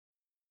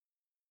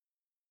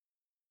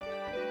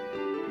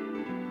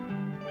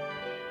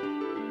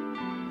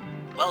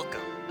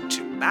Welcome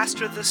to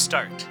Master the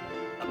Start,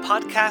 a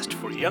podcast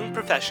for young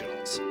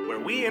professionals where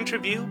we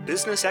interview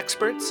business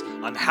experts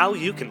on how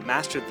you can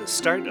master the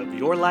start of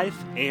your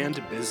life and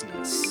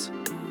business.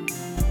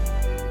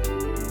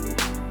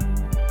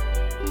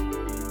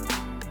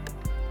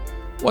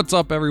 What's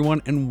up,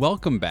 everyone, and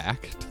welcome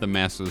back to the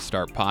Master the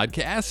Start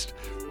podcast.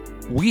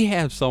 We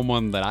have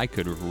someone that I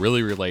could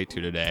really relate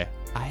to today.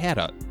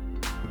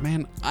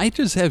 I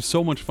just have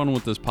so much fun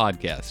with this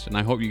podcast, and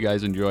I hope you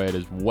guys enjoy it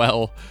as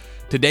well.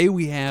 Today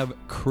we have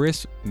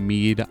Chris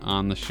Meade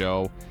on the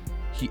show.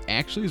 He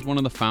actually is one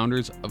of the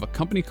founders of a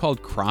company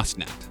called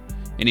CROSSNET.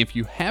 And if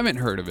you haven't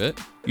heard of it,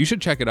 you should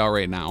check it out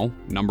right now,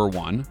 number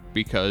one,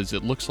 because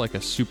it looks like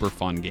a super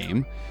fun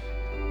game.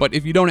 But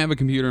if you don't have a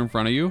computer in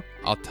front of you,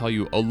 I'll tell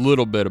you a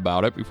little bit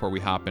about it before we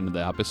hop into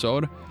the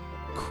episode.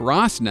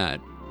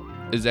 CROSSNET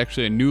is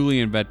actually a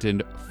newly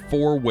invented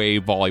four-way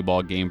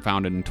volleyball game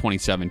founded in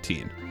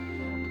 2017.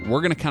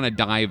 We're going to kind of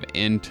dive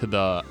into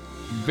the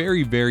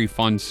very, very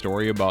fun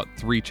story about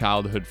three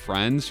childhood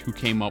friends who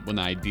came up with an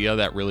idea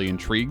that really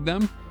intrigued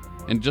them.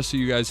 And just so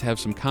you guys have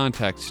some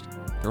context,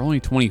 they're only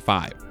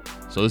 25.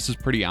 So this is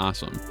pretty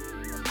awesome.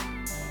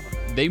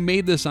 They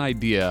made this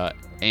idea,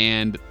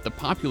 and the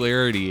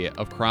popularity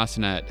of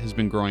CROSSNET has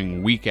been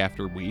growing week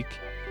after week.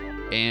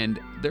 And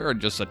there are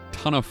just a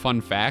ton of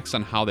fun facts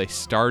on how they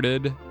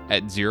started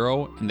at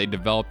zero and they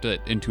developed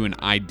it into an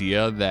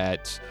idea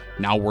that's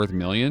now worth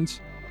millions.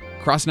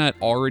 CROSSNET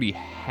already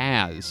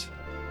has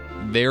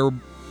their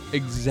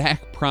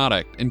exact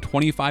product in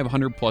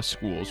 2,500 plus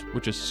schools,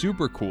 which is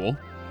super cool.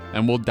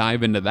 And we'll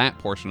dive into that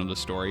portion of the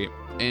story.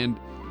 And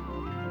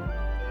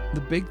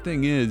the big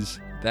thing is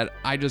that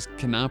I just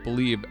cannot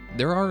believe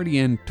they're already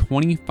in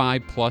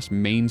 25 plus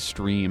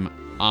mainstream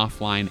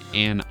offline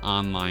and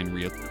online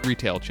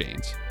retail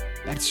chains.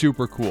 That's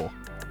super cool.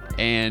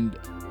 And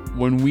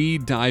when we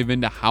dive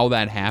into how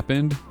that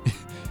happened,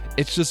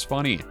 it's just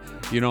funny.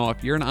 You know,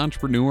 if you're an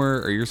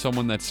entrepreneur or you're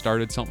someone that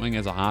started something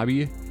as a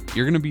hobby,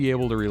 you're going to be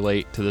able to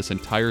relate to this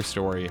entire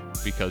story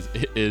because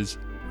it is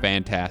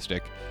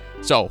fantastic.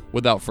 So,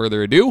 without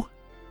further ado,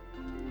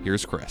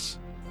 here's Chris.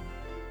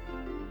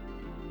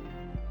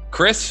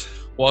 Chris,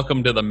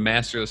 welcome to the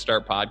Master the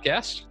Start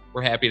podcast.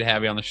 We're happy to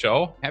have you on the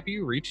show. Happy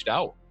you reached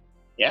out.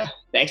 Yeah,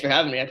 thanks for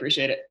having me. I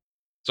appreciate it.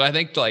 So I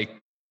think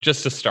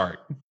just to start,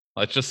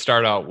 let's just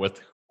start out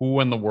with who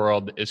in the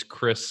world is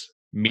Chris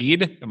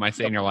Meade? Am I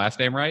saying your last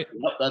name right?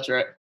 Yep, that's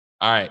right.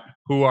 All right.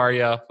 Who are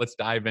you? Let's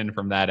dive in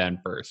from that end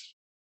first.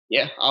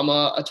 Yeah, I'm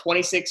a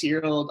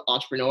 26-year-old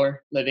entrepreneur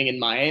living in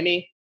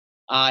Miami.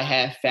 I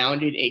have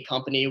founded a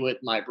company with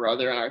my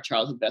brother and our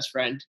childhood best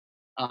friend.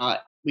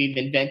 We've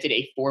invented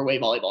a four-way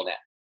volleyball net.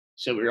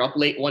 So we were up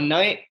late one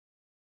night,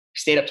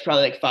 stayed up to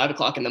probably like 5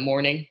 o'clock in the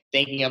morning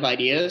thinking of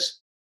ideas.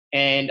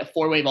 And a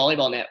four-way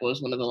volleyball net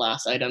was one of the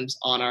last items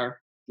on our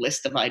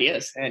list of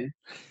ideas. And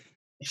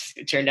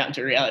it turned out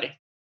into reality.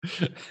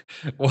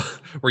 Well,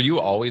 were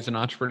you always an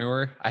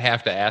entrepreneur? I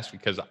have to ask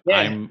because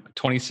I'm a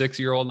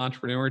 26-year-old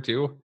entrepreneur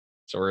too.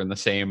 So we're in the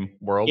same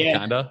world,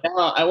 kind of.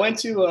 I went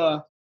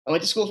to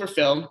school for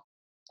film.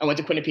 I went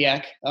to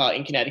Quinnipiac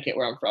in Connecticut,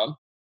 where I'm from,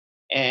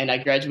 and I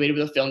graduated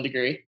with a film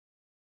degree.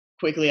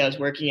 Quickly, I was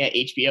working at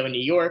HBO in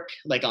New York,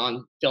 like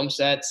on film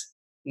sets,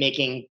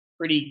 making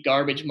pretty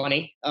garbage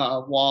money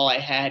while I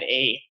had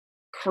a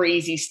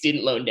crazy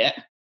student loan debt.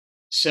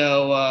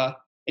 So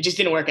it just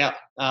didn't work out.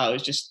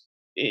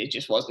 It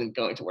just wasn't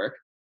going to work.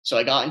 So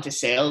I got into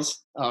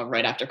sales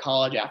right after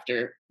college,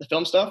 after the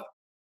film stuff.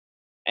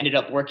 Ended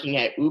up working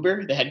at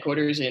Uber, the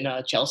headquarters in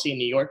Chelsea in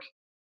New York.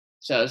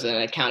 So I was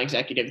an account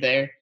executive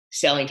there,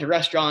 selling to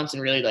restaurants,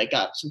 and really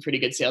got some pretty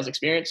good sales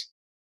experience.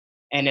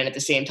 And then at the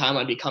same time,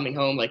 I'd be coming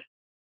home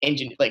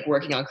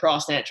working on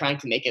CROSSNET, trying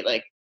to make it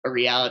like a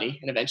reality.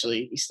 And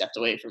eventually we stepped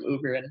away from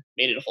Uber and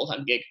made it a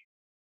full-time gig.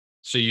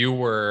 So you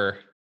were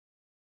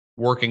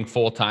working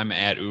full-time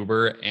at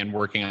Uber and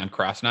working on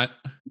CROSSNET?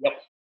 Yep.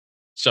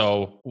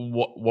 So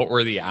what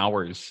were the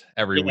hours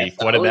every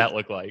week? What did that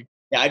look like?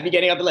 Yeah, I'd be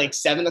getting up at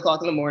 7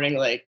 o'clock in the morning,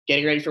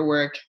 getting ready for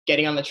work,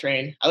 getting on the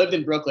train. I lived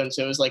in Brooklyn,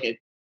 so it was like an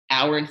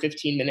hour and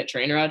 15-minute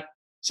train ride.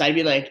 So I'd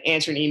be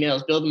answering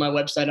emails, building my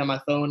website on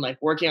my phone,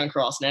 working on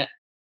CROSSNET,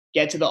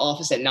 get to the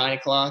office at 9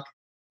 o'clock,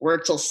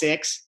 work till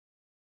 6,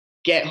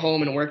 get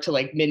home and work till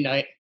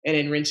midnight, and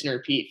then rinse and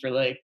repeat for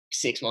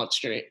 6 months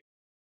straight.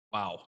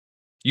 Wow.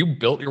 You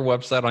built your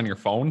website on your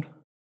phone?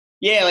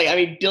 Yeah,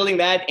 building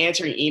that,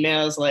 answering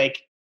emails,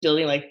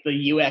 building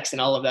the UX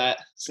and all of that.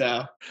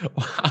 So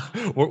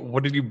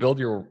what did you build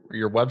your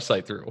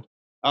website through?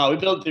 We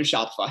built it through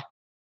Shopify.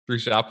 Through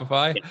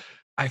Shopify? Yeah.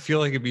 I feel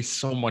like it'd be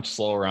so much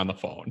slower on the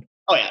phone.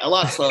 Oh yeah, a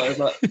lot slower,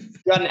 but you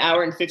got an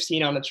hour and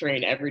 15 on the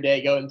train every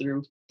day going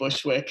through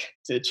Bushwick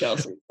to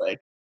Chelsea.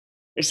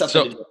 There's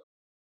something to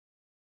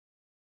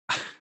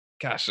do.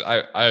 Gosh,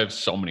 I have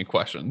so many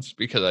questions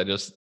because I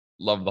just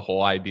love the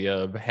whole idea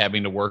of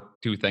having to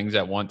work two things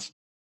at once.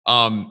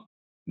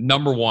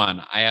 Number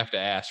one, I have to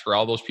ask for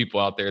all those people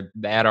out there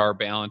that are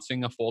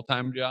balancing a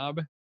full-time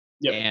job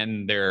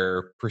and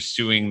they're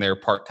pursuing their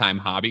part-time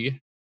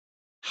hobby.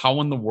 How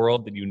in the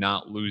world did you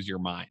not lose your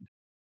mind?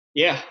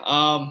 Yeah.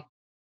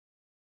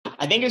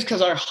 I think it's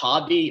because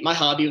my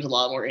hobby was a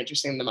lot more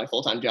interesting than my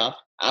full time job.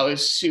 I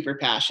was super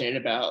passionate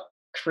about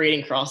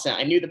creating CrossNet.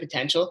 I knew the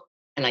potential.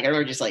 And like I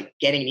remember just like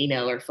getting an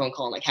email or a phone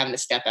call and like having to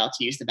step out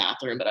to use the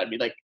bathroom, but I'd be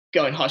like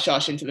going hush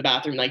hush into the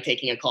bathroom, like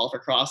taking a call for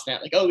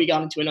CrossNet, like, oh, we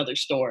got into another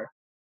store.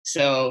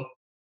 So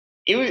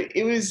it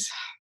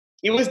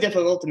was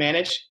difficult to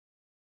manage.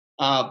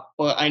 But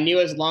I knew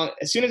as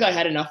soon as I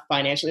had enough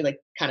financially, like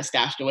kind of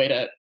stashed away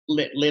to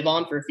live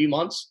on for a few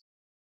months,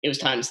 it was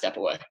time to step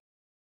away.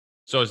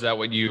 So is that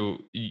what you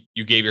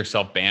gave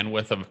yourself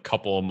bandwidth of a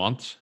couple of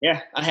months?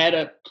 Yeah, I had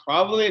a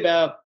probably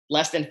about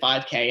less than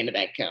 5K in the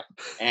bank account,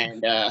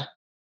 and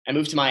I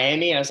moved to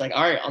Miami. I was like,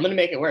 all right, I'm gonna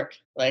make it work.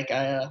 Like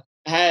I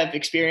have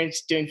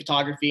experience doing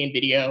photography and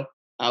video.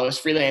 I was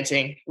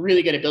freelancing,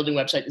 really good at building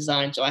website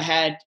design, so I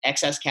had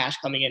excess cash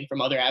coming in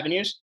from other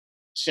avenues.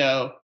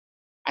 So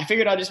I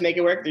figured I'll just make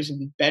it work. There's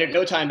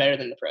no time better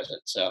than the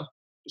present. So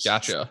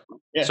Gotcha.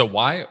 yeah. So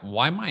why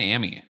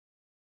Miami?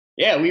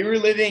 Yeah,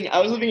 I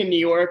was living in New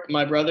York.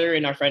 My brother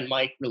and our friend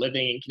Mike were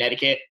living in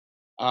Connecticut.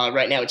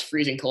 Right now it's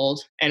freezing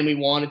cold, and we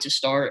wanted to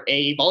start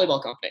a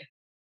volleyball company.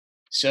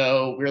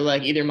 So we were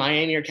like either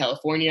Miami or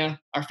California.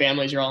 Our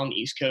families are all on the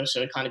East Coast,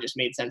 so it kind of just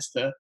made sense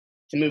to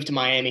move to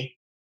Miami.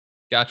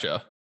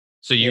 Gotcha.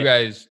 So Yeah. you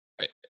guys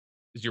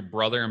is your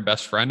brother and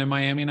best friend in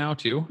Miami now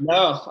too?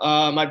 No,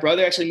 my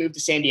brother actually moved to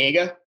San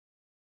Diego,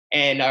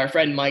 and our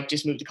friend Mike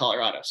just moved to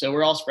Colorado. So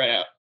we're all spread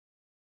out.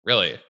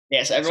 Really?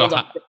 Yeah, so So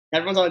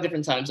everyone's on a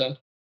different time zone.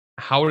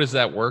 how does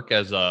that work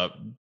as a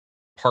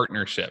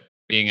partnership,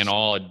 being in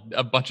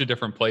a bunch of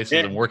different places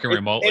Yeah, and working it's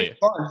remotely?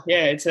 fun.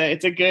 Yeah, it's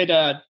a good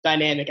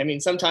dynamic. I mean,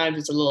 sometimes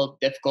it's a little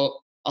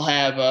difficult. I'll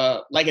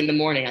have like in the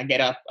morning, I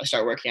get up, I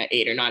start working at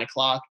 8 or 9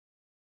 o'clock,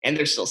 and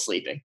they're still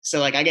sleeping. So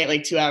like I get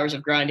like 2 hours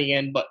of grinding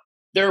in, but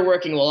they're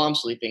working while I'm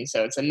sleeping.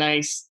 So it's a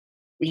nice.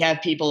 We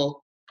have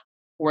people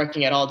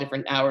working at all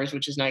different hours,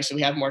 which is nice. So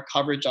we have more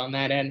coverage on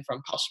that end,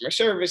 from customer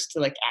service to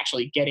like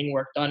actually getting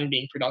work done and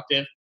being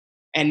productive.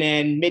 And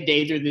then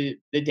midday through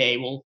the day,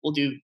 we'll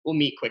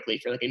meet quickly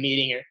for like a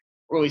meeting, or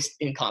we're always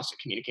in constant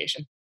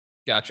communication.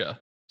 Gotcha.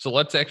 So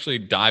let's actually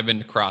dive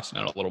into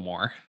CrossNet a little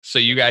more. So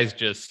you guys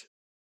just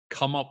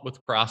come up with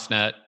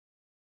CrossNet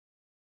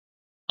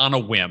on a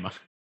whim.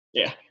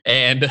 Yeah.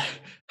 And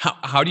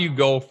how do you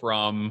go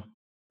from,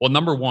 well,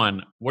 number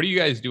one, what are you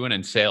guys doing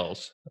in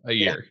sales a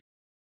Yeah. year?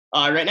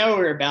 Right now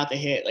we're about to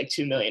hit like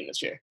 2 million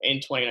this year in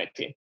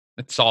 2019.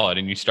 That's solid.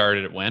 And you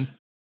started at when?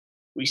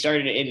 We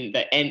started in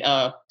the end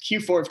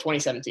Q4 of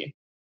 2017.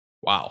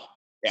 Wow. So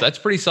Yeah. that's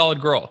pretty solid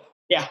growth.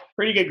 Yeah.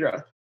 Pretty good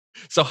growth.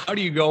 So how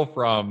do you go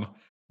from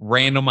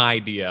random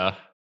idea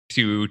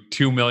to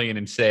 2 million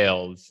in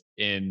sales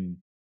in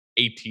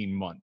 18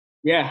 months?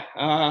 Yeah.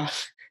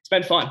 It's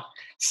been fun.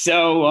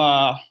 So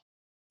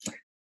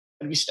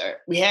let me start.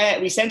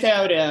 We sent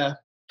out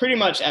pretty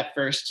much at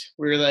first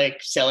we were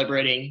like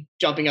celebrating,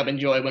 jumping up in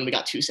joy when we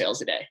got 2 sales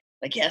a day.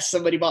 Like, yes,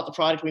 somebody bought the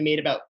product. We made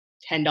about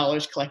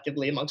 $10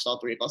 collectively amongst all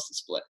three of us to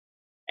split.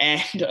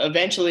 And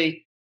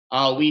eventually,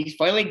 we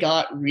finally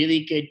got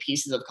really good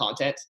pieces of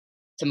content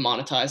to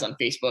monetize on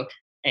Facebook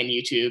and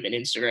YouTube and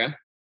Instagram.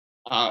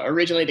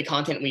 Originally, the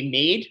content we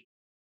made,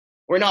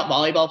 we're not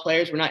volleyball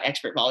players, we're not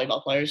expert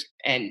volleyball players,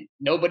 and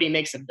nobody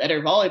makes a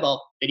better volleyball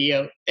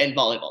video than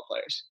volleyball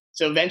players.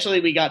 So eventually,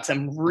 we got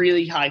some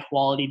really high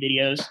quality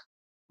videos,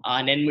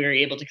 and then we were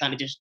able to kind of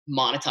just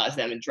monetize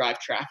them and drive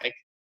traffic.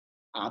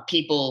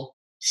 People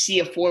see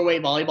a four-way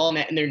volleyball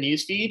net in their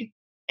news feed,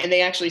 and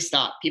they actually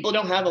stop. People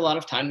don't have a lot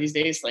of time these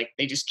days. Like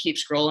they just keep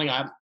scrolling.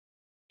 I'm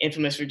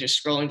infamous for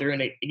just scrolling through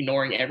and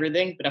ignoring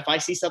everything. But if I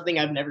see something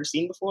I've never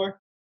seen before,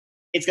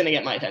 it's going to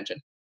get my attention.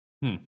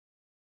 Hmm.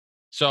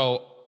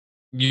 So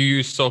you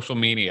use social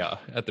media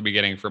at the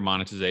beginning for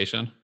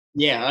monetization.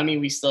 Yeah, I mean,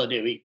 we still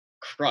do. We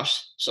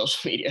crush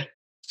social media.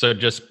 So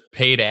just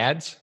paid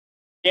ads.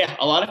 Yeah,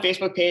 a lot of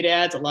Facebook paid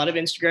ads, a lot of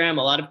Instagram,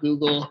 a lot of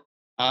Google.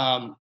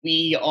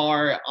 We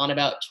are on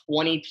about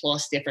 20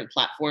 plus different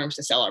platforms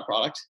to sell our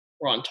product.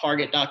 We're on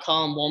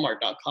Target.com,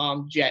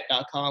 Walmart.com,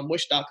 Jet.com,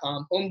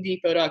 Wish.com,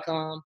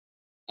 HomeDepot.com.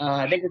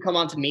 I think we'll come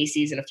on to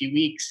Macy's in a few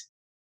weeks.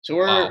 So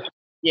Wow.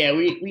 yeah,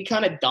 we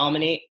kind of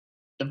dominate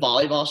the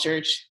volleyball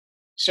search.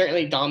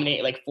 Certainly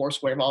dominate like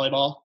Foursquare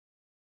volleyball.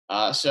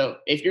 So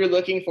if you're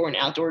looking for an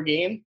outdoor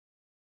game,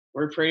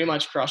 we're pretty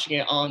much crushing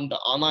it on the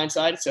online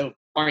side. So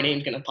our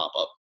name's gonna pop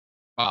up.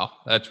 Wow.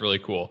 That's really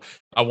cool.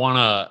 I want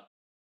to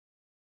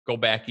go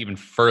back even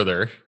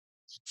further.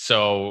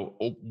 So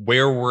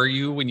where were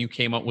you when you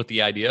came up with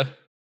the idea?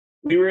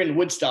 We were in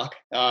Woodstock,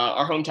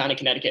 our hometown in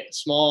Connecticut,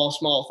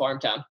 small farm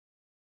town.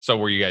 So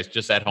were you guys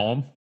just at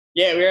home?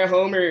 Yeah, we were at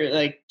home, or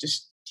like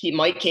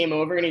Mike came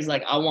over and he's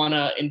like, I want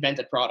to invent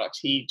a product.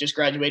 He just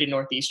graduated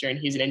Northeastern.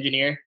 He's an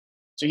engineer,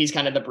 so he's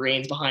kind of the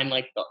brains behind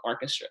like the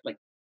orchestra, like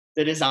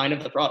the design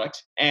of the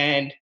product.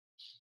 And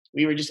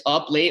we were just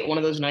up late one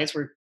of those nights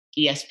where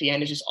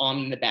ESPN is just on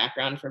in the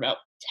background for about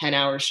 10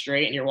 hours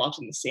straight, and you're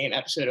watching the same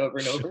episode over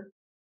and over.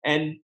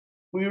 And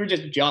we were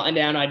just jotting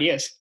down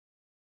ideas,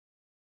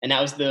 and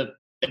that was the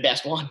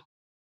best one.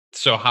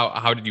 So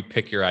how did you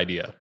pick your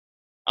idea?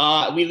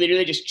 We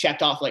literally just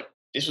checked off like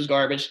this was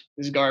garbage,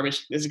 this is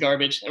garbage, this is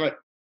garbage. And we're like,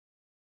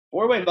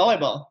 four-way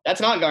volleyball.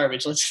 That's not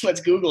garbage.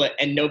 Let's Google it.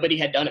 And nobody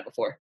had done it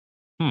before.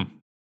 Hmm.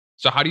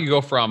 So how do you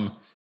go from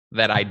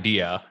that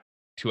idea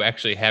to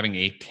actually having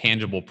a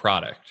tangible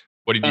product?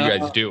 What did you Uh,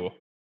 guys do?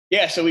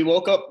 yeah, so we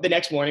woke up the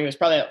next morning. It was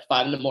probably at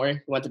 5 in the morning.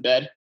 We went to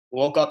bed. We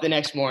woke up the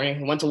next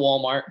morning. We went to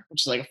Walmart,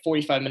 which is like a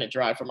 45-minute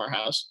drive from our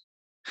house.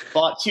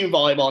 Bought two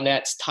volleyball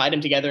nets, tied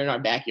them together in our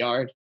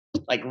backyard,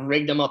 like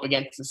rigged them up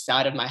against the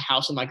side of my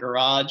house in my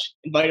garage,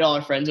 invited all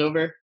our friends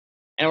over.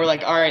 And we're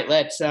like, all right,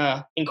 let's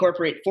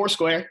incorporate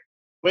Foursquare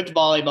with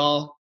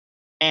volleyball.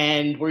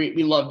 And we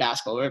love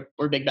basketball.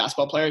 We're big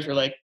basketball players. We're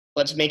like,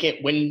 let's make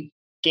it win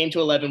game to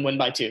 11, win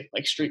by two,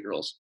 like street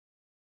rules.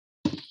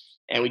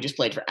 And we just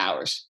played for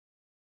hours.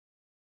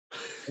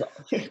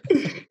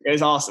 It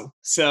was awesome.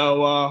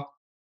 So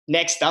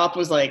next stop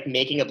was like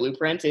making a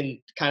blueprint and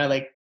kind of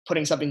like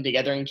putting something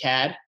together in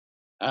CAD,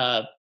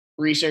 uh,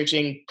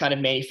 researching kind of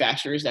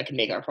manufacturers that can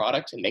make our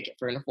product and make it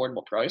for an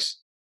affordable price,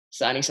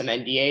 signing some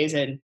NDAs,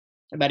 and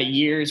about a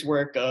year's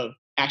work of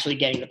actually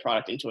getting the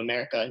product into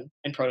America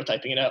and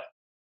prototyping it up.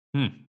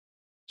 Hmm.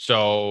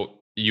 So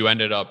you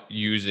ended up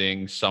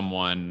using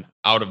someone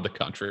out of the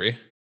country.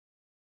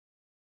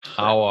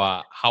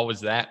 Correct. How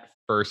was that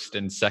first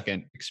and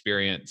second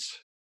experience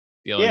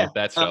dealing Yeah. with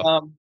that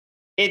stuff?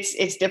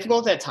 It's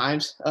difficult at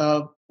times.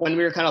 When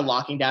we were kind of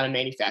locking down a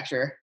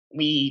manufacturer,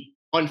 we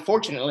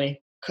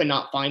unfortunately could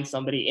not find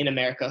somebody in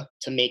America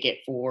to make it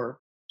for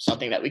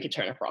something that we could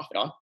turn a profit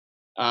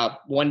on.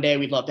 One day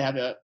we'd love to have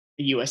a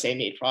USA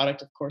made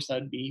product. Of course, that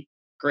would be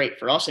great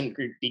for us and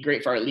be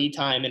great for our lead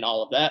time and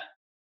all of that.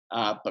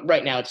 But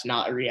right now, it's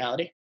not a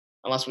reality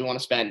unless we want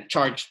to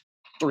charge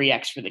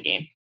 3x for the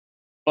game.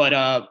 But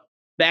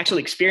the actual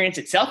experience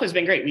itself has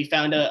been great. We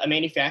found a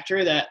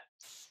manufacturer that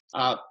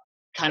uh,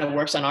 kind of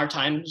works on our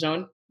time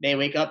zone. They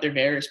wake up, they're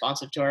very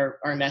responsive to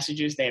our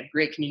messages. They have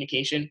great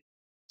communication.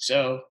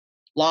 So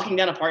locking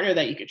down a partner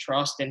that you could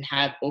trust and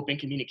have open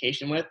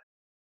communication with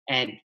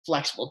and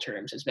flexible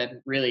terms has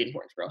been really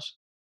important for us.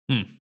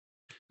 Hmm.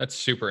 That's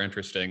super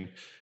interesting.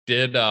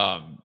 Did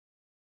I'm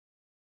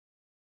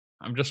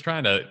just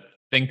trying to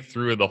think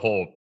through the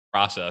whole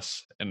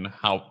process and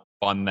how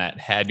fun that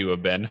had to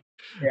have been.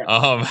 Yeah,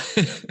 Um,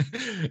 it's a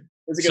good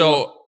one.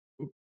 so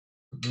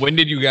when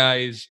did you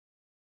guys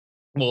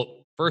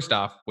well, first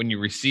off, when you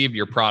received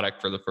your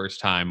product for the first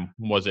time,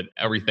 was it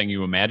everything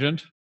you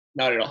imagined?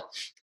 Not at all.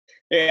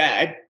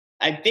 Yeah,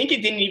 I think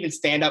it didn't even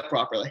stand up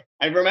properly.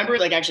 I remember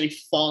it like actually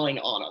falling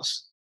on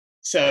us.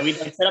 So we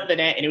like set up the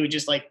net and it would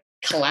just like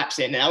collapse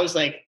in. And I was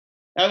like,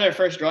 that was our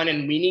first run,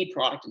 and we need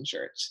product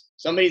insurance.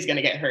 Somebody's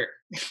gonna get hurt.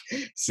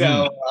 Hmm.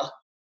 So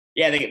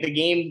yeah, the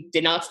game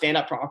did not stand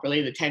up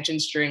properly. The tension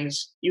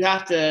strings,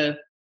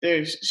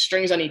 there's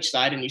strings on each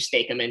side, and you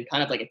stake them in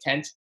kind of like a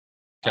tent,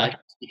 Okay.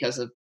 because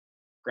of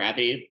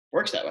gravity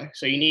works that way.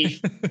 So you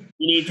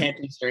need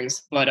tension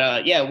strings.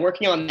 But yeah,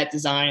 working on that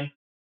design,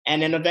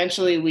 and then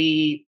eventually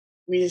we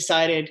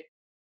decided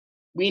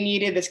we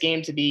needed this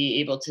game to be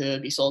able to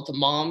be sold to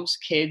moms,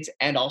 kids,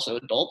 and also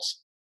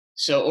adults.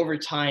 So over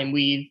time,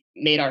 we've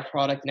made our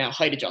product now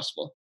height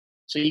adjustable.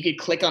 So you could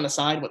click on the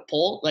side with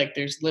pull, like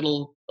there's a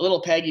little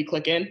peg you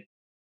click in,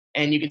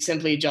 and you could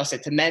simply adjust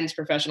it to men's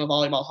professional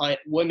volleyball height,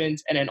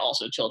 women's, and then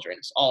also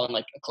children's, all in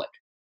like a click.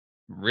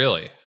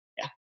 Really?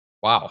 Yeah.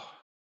 Wow.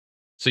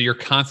 So you're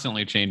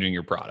constantly changing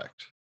your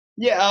product.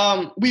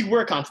 Yeah, we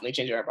were constantly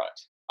changing our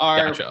product.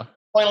 Our Gotcha.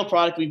 final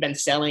product we've been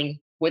selling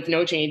with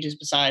no changes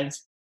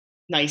besides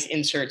nice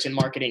inserts and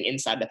marketing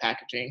inside the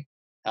packaging.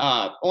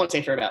 I want to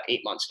say for about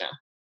 8 months now.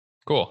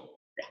 Cool.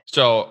 Yeah.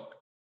 So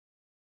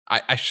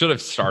I should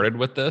have started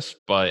with this,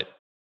 but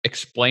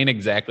explain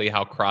exactly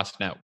how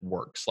CrossNet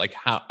works. Like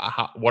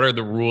how what are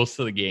the rules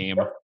to the game?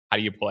 Yep. How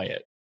do you play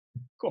it?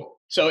 Cool.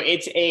 So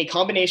it's a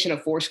combination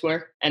of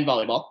Foursquare and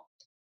volleyball.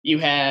 You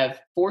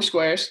have four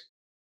squares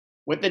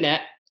with the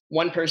net,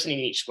 one person in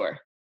each square.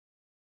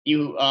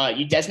 You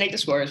designate the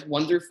squares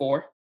 1 through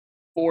 4,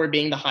 4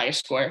 being the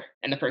highest square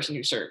and the person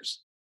who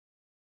serves.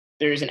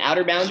 There's an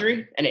outer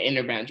boundary and an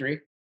inner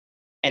boundary,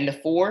 and the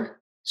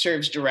 4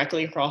 serves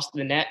directly across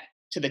the net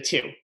to the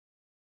 2.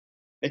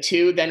 The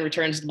 2 then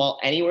returns the ball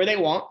anywhere they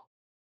want,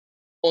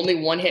 only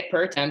one hit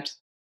per attempt,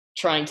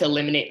 trying to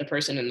eliminate the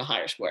person in the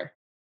higher square.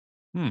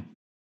 Hmm.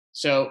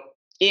 So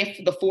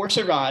if the 4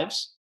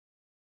 survives,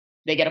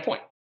 they get a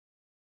point,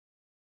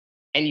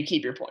 and you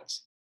keep your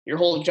points. Your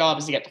whole job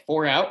is to get the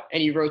 4 out,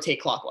 and you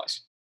rotate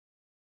clockwise.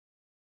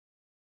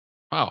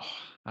 Wow.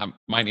 I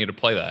might need to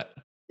play that.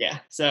 Yeah,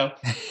 so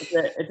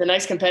it's a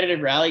nice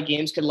competitive rally.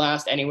 Games could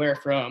last anywhere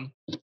from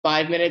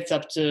 5 minutes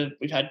up to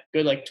we've had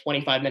good like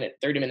 25-minute,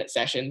 30-minute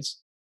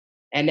sessions.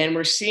 And then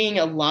we're seeing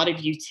a lot of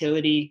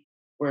utility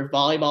where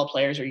volleyball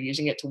players are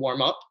using it to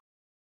warm up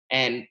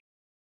and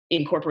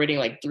incorporating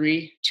like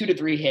 2 to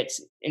 3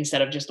 hits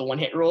instead of just the one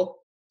hit rule.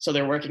 So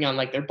they're working on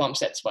like their bump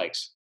set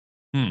spikes,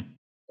 Hmm.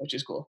 which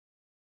is cool.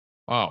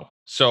 Wow.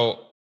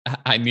 So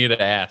I need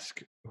to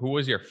ask, who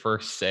was your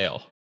first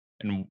sale?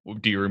 And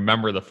do you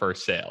remember the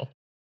first sale?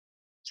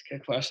 It's a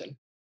good question.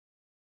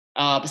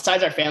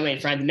 Besides our family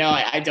and friends, no,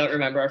 I don't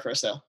remember our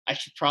first sale. I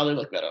should probably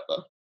look that up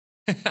though.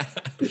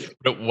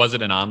 But was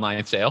it an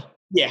online sale?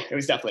 Yeah, it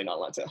was definitely an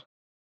online sale.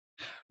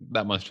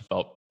 That must have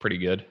felt pretty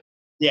good.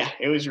 Yeah,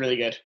 it was really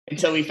good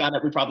until we found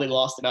out we probably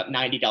lost about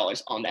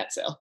 $90 on that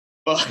sale.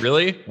 But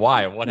Really?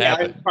 Why? What yeah,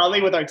 happened?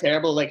 probably with our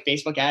terrible like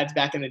Facebook ads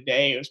back in the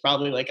day, it was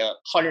probably like a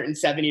 $170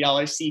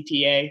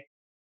 CPA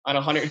on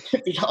a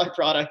 $150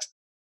 product.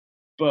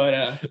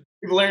 But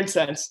we've learned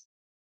since.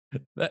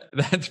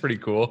 That's pretty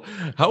cool.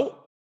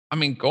 I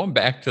mean, going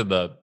back to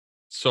the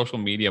social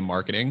media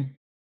marketing,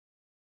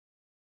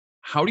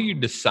 how do you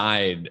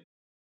decide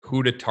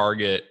who to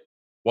target,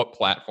 what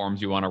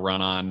platforms you want to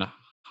run on,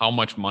 how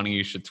much money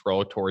you should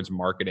throw towards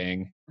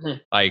marketing?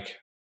 Mhm. Like,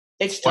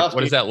 It's what tough,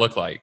 what does dude. that look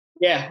like?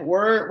 Yeah,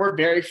 we're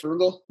very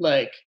frugal.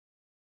 Like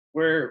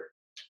we're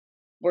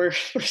we're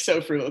so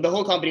frugal. The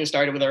whole company was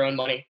started with our own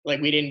money.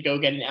 Like we didn't go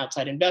get an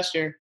outside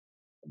investor.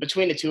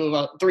 Between the two of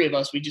us, three of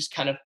us, we just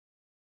kind of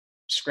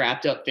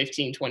scrapped up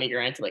 15, 20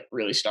 grand to like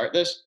really start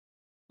this.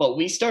 But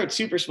we start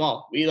super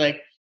small.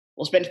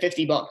 We'll spend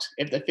 $50.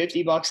 If the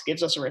 $50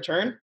 gives us a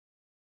return,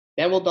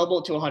 then we'll double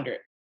it to 100.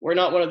 We're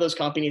not one of those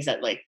companies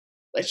that like,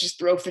 let's just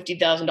throw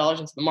 $50,000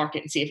 into the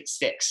market and see if it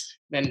sticks.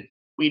 Then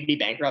we'd be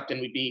bankrupt and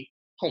we'd be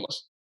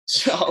homeless.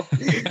 So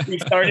we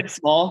started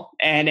small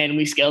and then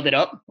we scaled it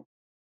up.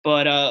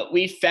 But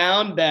we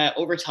found that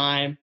over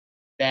time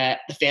that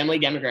the family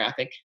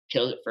demographic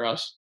kills it for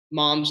us.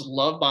 Moms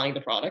love buying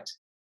the product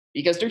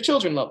because their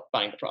children love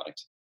buying the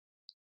product.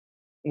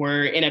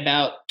 We're in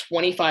about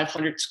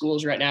 2,500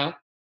 schools right now.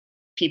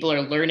 People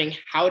are learning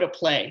how to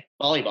play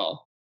volleyball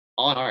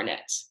on our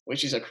nets,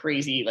 which is a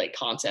crazy like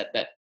concept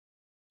that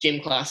gym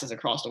classes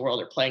across the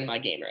world are playing my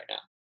game right now.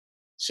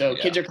 So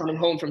Yeah, kids are coming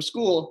home from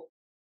school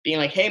being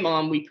like, "Hey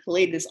mom, we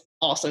played this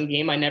awesome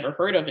game I never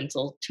heard of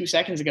until 2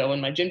 seconds ago when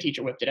my gym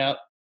teacher whipped it out.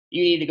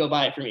 You need to go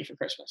buy it for me for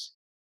Christmas."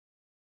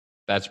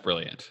 that's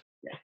brilliant.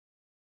 Yeah.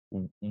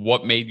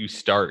 What made you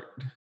start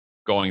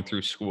going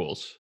through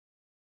schools?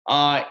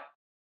 Uh,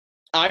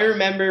 I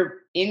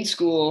remember in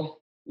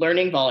school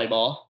learning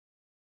volleyball,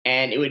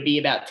 and it would be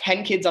about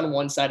 10 kids on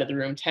one side of the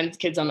room, 10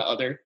 kids on the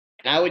other,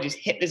 and I would just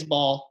hit this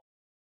ball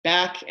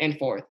back and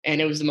forth, and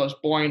it was the most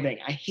boring thing.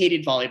 I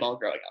hated volleyball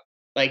growing up.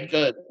 Like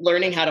the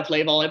learning how to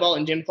play volleyball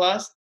in gym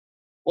class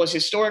was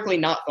historically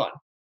not fun.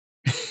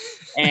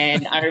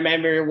 And I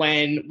remember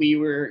when we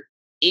were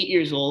 8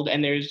 years old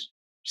and there's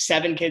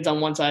 7 kids on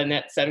one side of the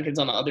net, 7 kids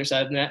on the other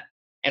side of the net,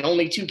 and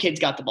only 2 kids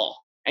got the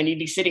ball. And you'd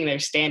be sitting there,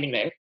 standing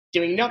there,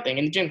 doing nothing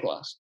in the gym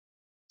class.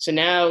 So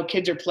now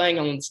kids are playing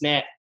on this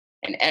net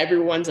and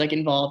everyone's like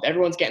involved.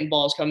 Everyone's getting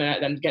balls coming at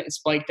them, getting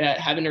spiked at,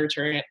 having to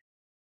return it.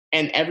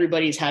 And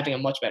everybody's having a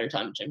much better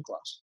time in gym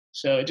class.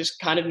 So it just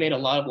kind of made a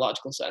lot of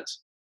logical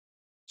sense.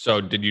 So,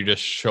 did you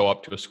just show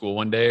up to a school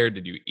one day, or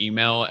did you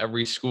email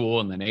every school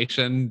in the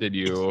nation? Did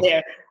you?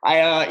 Yeah,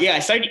 I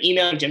started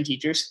emailing gym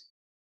teachers,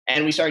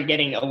 and we started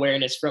getting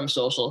awareness from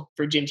social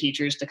for gym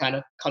teachers to kind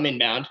of come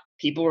inbound.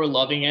 People were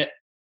loving it,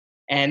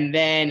 and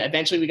then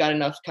eventually we got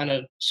enough kind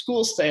of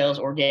school sales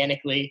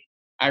organically.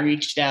 I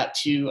reached out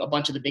to a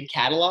bunch of the big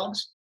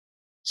catalogs.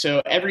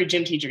 So every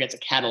gym teacher gets a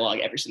catalog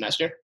every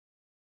semester.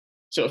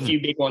 So a Hmm,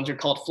 few big ones are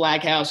called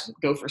Flag House,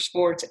 Go for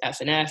Sports,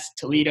 SNS,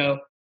 Toledo.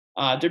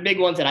 They're big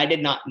ones that I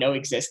did not know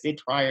existed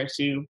prior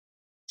to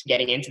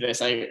getting into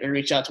this. I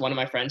reached out to one of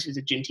my friends who's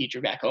a gym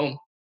teacher back home,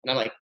 and I'm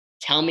like,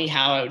 "Tell me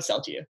how I would sell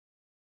to you."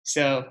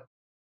 So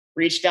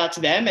reached out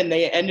to them, and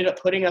they ended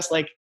up putting us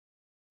like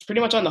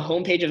pretty much on the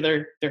homepage of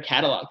their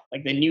catalog,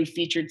 like the new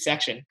featured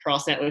section.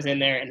 CrossNet was in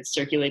there, and it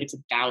circulated to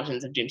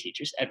thousands of gym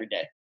teachers every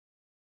day.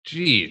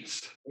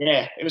 Jeez.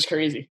 Yeah, it was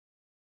crazy.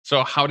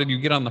 So, how did you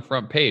get on the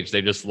front page?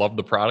 They just love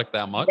the product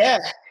that much? Yeah,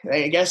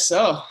 I guess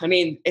so. I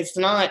mean, it's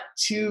not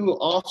too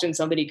often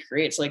somebody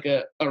creates like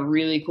a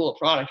really cool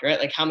product, right?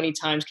 Like, how many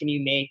times can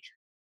you make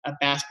a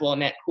basketball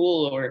net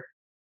cool or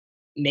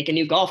make a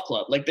new golf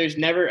club? Like, there's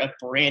never a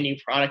brand new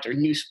product or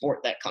new sport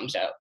that comes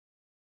out.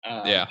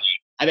 Um, Yeah.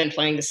 I've been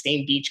playing the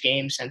same beach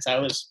game since I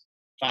was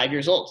 5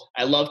 years old.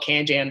 I love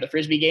Can Jam, the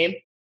frisbee game,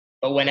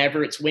 but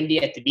whenever it's windy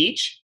at the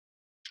beach,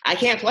 I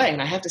can't play,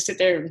 and I have to sit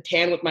there and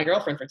tan with my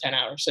girlfriend for 10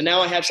 hours. So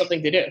now I have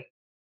something to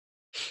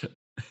do.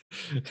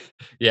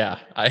 Yeah,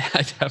 I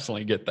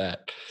definitely get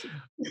that.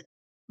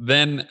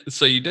 Then,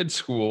 so you did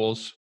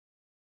schools,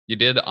 you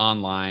did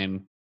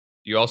online,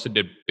 you also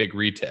did big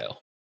retail.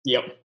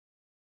 Yep.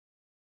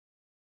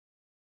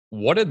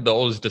 What did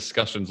those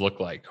discussions look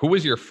like? Who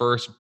was your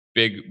first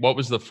what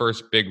was the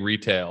first big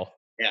retail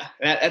Yeah,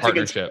 that's a good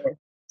partnership? story.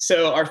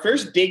 So our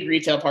first big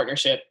retail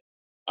partnership,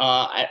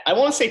 I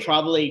want to say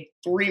probably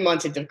 3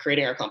 months into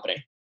creating our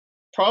company,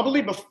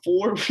 probably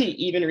before we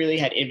even really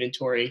had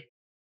inventory.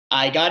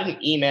 I got an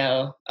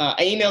email.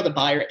 I emailed a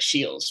buyer at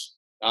Shields.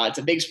 It's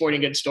a big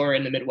sporting goods store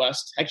in the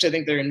Midwest. Actually, I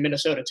think they're in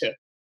Minnesota too.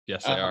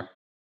 Yes, they Um, are.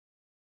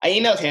 I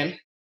emailed him.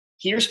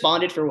 He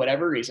responded for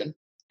whatever reason,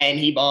 and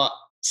he bought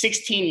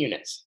 16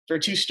 units for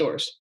 2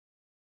 stores.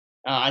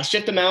 I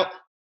shipped them out.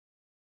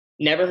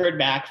 Never heard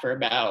back for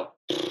about,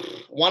 I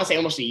want to say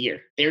almost a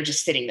year. They were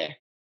just sitting there.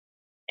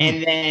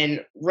 And then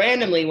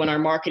randomly, when our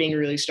marketing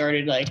really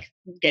started like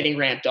getting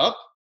ramped up,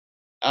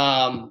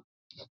 I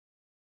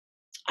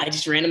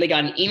just randomly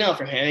got an email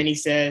from him and he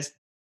says,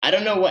 I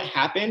don't know what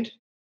happened,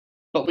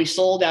 but we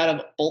sold out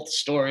of both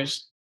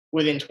stores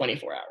within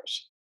 24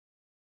 hours.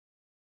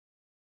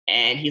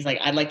 And he's like,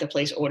 I'd like to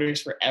place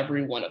orders for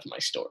every one of my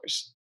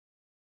stores.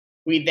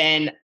 We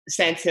then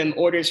sent him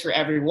orders for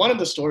every one of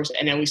the stores,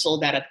 and then we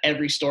sold that at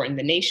every store in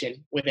the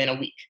nation within a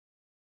week.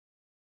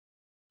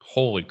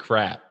 Holy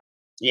crap.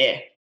 Yeah.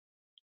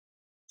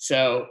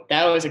 So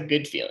that was a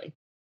good feeling.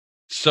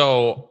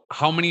 So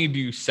how many do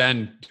you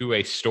send to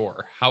a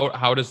store?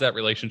 How does that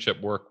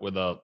relationship work with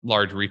a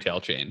large retail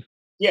chain?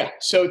 Yeah.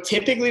 So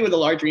typically with a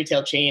large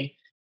retail chain,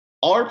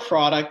 our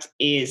product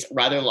is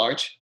rather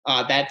large.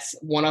 That's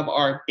one of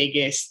our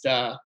biggest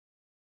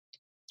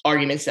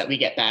arguments that we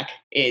get back.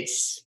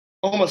 It's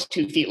almost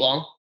 2 feet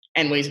long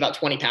and weighs about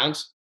 20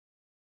 pounds.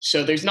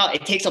 So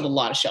it takes up a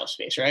lot of shelf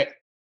space, right?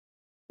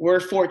 We're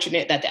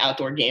fortunate that the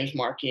outdoor games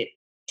market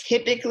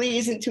typically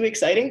isn't too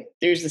exciting.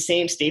 There's the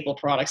same staple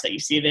products that you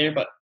see there,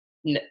 but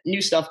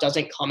new stuff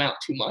doesn't come out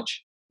too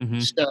much. Mm-hmm.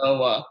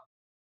 So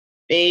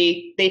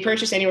they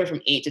purchase anywhere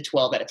from 8 to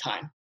 12 at a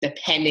time,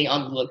 depending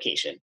on the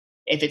location.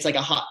 If it's like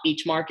a hot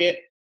beach market,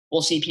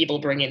 we'll see people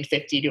bring in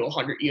 50 to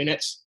 100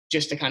 units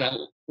just to kind of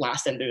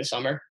last them through the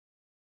summer.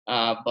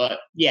 But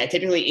yeah,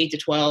 typically 8 to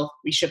 12.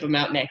 We ship them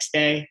out next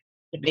day.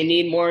 If they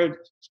need more,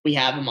 we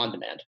have them on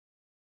demand.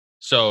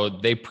 So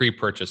they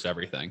pre-purchase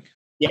everything.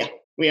 Yeah,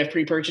 we have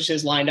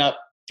pre-purchases lined up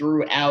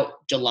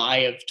throughout July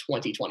of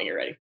 2020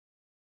 already.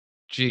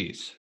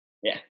 Jeez.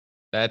 Yeah.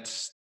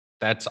 That's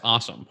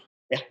awesome.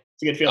 Yeah,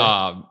 it's a good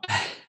feeling.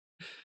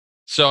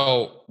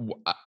 So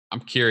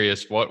I'm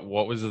curious, what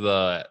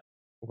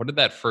did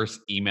that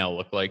first email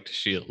look like to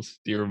Shields?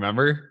 Do you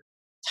remember?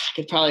 I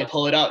could probably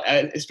pull it up.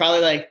 It's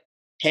probably like,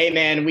 hey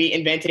man, we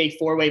invented a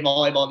 4-way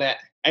volleyball net.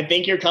 I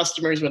think your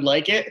customers would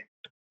like it.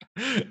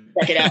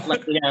 Check it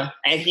out.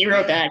 And he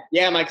wrote back,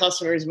 yeah, my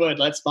customers would.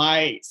 Let's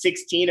buy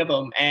 16 of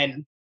them.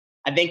 And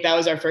I think that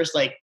was our first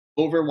like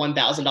over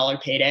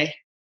 $1,000 payday.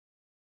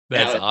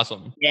 That's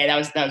awesome. Yeah, that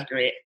was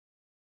great.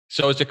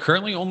 So is it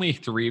currently only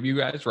 3 of you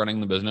guys running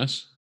the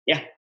business?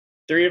 Yeah,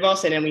 3 of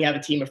us, and then we have a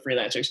team of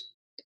freelancers.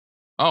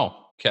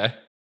 Oh, okay.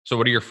 So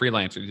what do your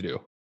freelancers do?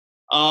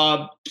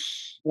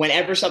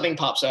 Whenever something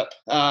pops up,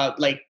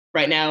 like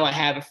right now, I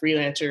have a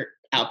freelancer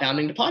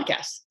outbounding to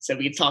podcasts, so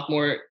we can talk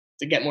more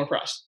to get more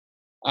press.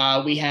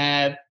 We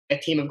have a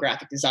team of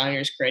graphic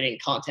designers creating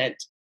content.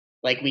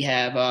 Like we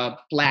have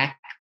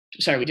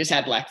we just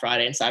had Black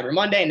Friday and Cyber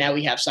Monday, and now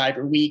we have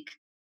Cyber Week.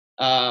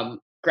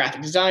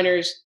 Graphic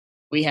designers.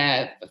 We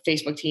have a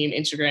Facebook team,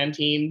 Instagram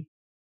team,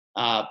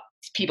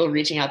 people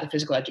reaching out to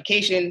physical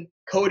education,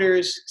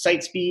 coders,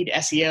 site speed,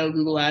 SEO,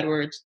 Google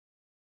AdWords.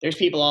 There's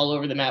people all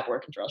over the map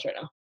working for us right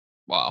now.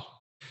 Wow.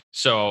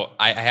 So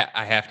I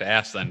have to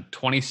ask then,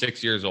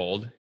 26 years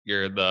old,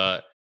 you're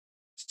the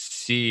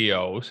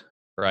CEO,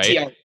 right?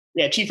 CEO.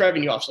 Yeah, Chief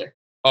Revenue Officer.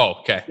 Oh,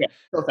 okay. Yeah,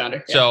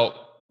 co-founder. Yeah. So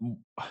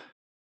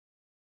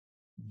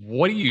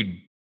what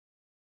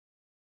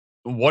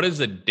does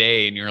a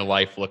day in your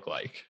life look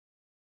like?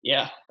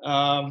 Yeah.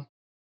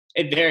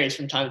 It varies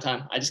from time to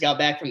time. I just got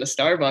back from the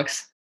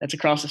Starbucks that's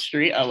across the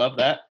street. I love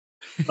that.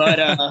 But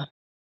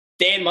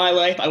day in my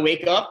life, I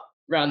wake up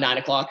around 9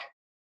 o'clock.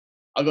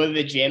 I'll go to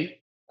the gym,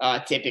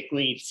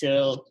 typically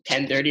till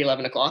 10:30,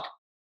 11 o'clock.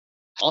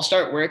 I'll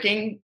start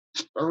working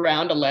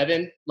around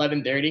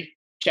 11:30,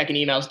 checking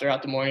emails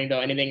throughout the morning, though,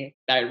 anything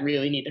that I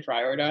really need to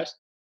prioritize.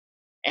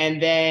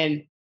 And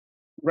then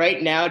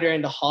right now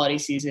during the holiday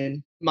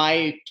season,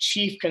 my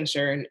chief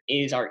concern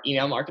is our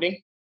email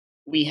marketing.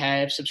 We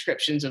have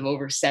subscriptions of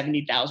over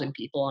 70,000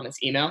 people on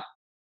this email.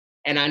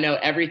 And I know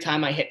every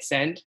time I hit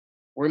send,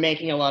 we're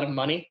making a lot of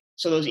money.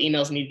 So those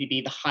emails need to be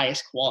the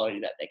highest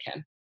quality that they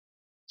can.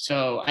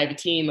 So I have a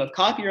team of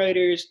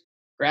copywriters,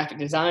 graphic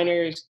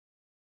designers,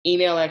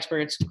 email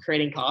experts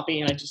creating copy.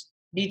 And I just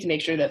need to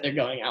make sure that they're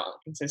going out on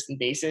a consistent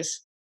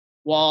basis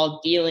while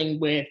dealing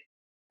with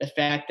the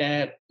fact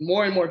that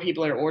more and more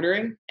people are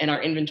ordering and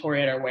our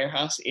inventory at our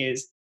warehouse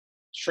is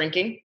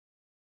shrinking.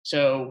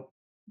 So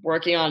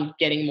working on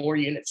getting more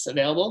units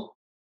available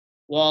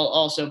while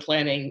also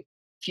planning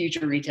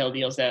future retail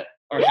deals that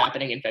are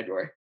happening in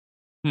February.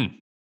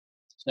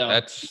 So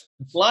that's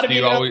a lot of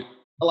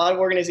a lot of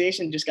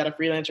organizations just got a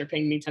freelancer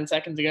ping me 10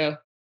 seconds ago.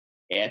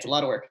 Yeah, it's a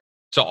lot of work.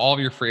 So all of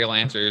your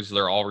freelancers,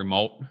 they're all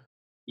remote?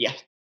 Yeah,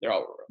 they're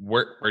all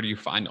remote. Where do you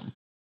find them?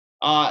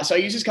 So I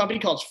use this company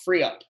called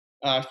FreeUp,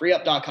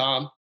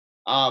 freeup.com.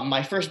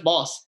 My first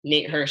boss,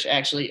 Nate Hirsch,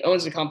 actually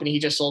owns the company. He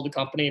just sold the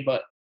company,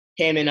 but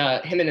him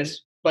and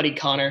his buddy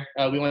Connor,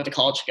 we went to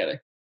college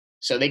together.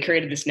 So they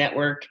created this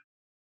network,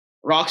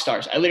 rock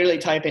stars. I literally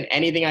type in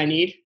anything I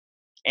need,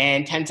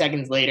 and 10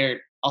 seconds later,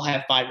 I'll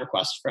have 5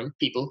 requests from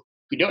people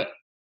who do it.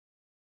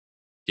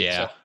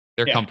 Yeah, so,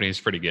 their company is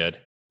pretty good.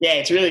 Yeah,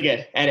 it's really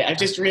good. And I've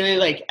just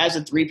really, as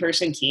a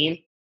 3-person team,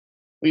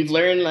 we've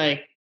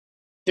learned,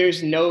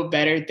 there's no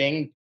better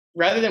thing.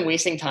 Rather than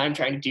wasting time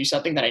trying to do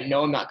something that I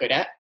know I'm not good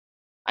at,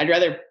 I'd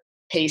rather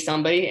pay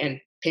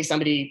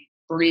somebody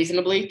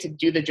reasonably to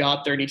do the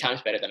job 30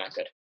 times better than I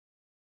could.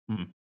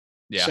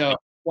 Yeah. So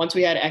once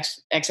we had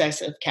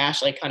excess of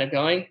cash, like kind of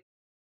going,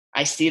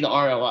 I see the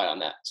ROI on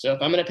that. So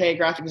if I'm going to pay a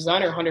graphic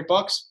designer $100,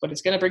 but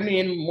it's going to bring me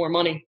in more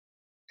money,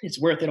 it's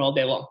worth it all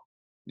day long.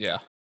 Yeah.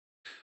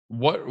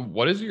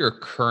 What is your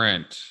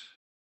current,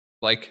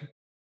 like,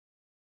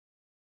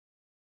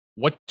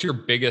 what's your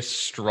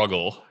biggest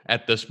struggle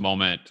at this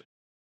moment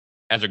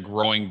as a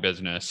growing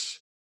business?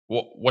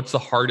 What's the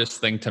hardest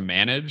thing to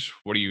manage?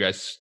 What are you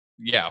guys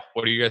Yeah.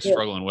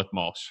 struggling with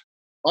most?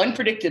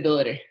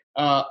 Unpredictability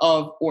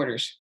of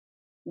orders.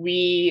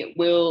 We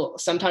will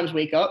sometimes not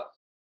wake up,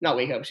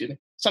 excuse me,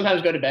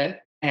 sometimes go to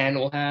bed and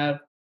we'll have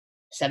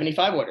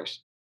 75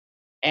 orders.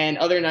 And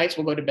other nights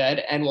we'll go to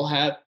bed and we'll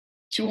have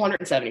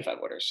 275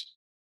 orders.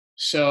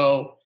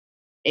 So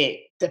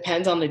it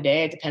depends on the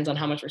day. It depends on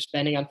how much we're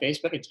spending on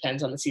Facebook. It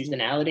depends on the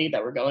seasonality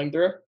that we're going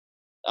through.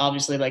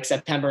 Obviously, like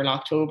September and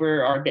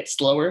October are a bit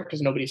slower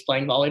because nobody's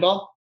playing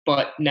volleyball.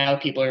 But now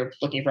people are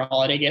looking for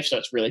holiday gifts, so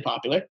it's really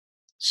popular.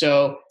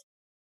 So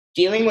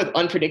dealing with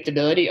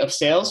unpredictability of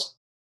sales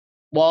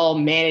while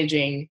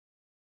managing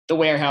the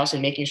warehouse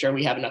and making sure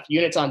we have enough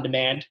units on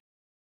demand,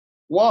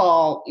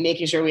 while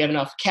making sure we have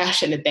enough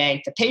cash in the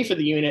bank to pay for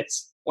the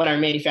units when our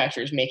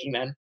manufacturer is making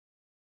them,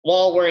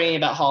 while worrying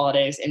about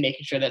holidays and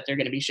making sure that they're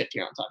going to be shipped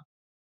here on time.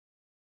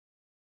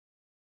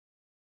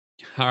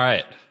 All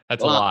right.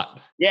 That's A a lot.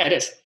 lot. Yeah, it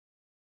is.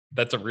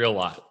 That's a real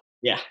lot.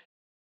 Yeah.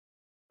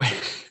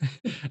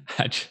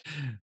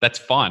 That's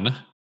fun.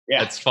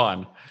 Yeah. That's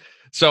fun.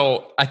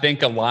 So I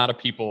think a lot of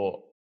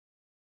people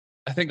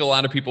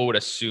would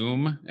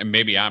assume, and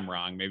maybe I'm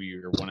wrong, maybe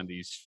you're one of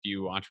these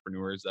few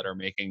entrepreneurs that are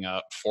making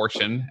a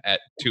fortune at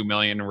 2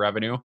 million in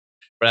revenue.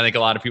 But I think a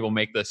lot of people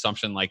make the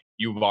assumption like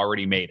you've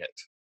already made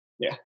it.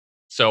 Yeah.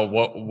 So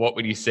what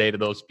would you say to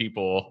those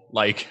people?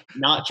 Like,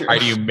 Not true. are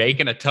you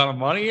making a ton of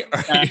money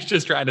or are you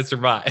just trying to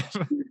survive?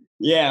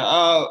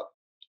 Yeah.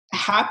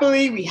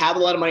 Happily, we have a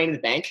lot of money in the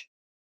bank.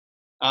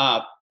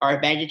 Our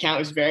bank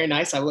account is very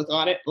nice. I look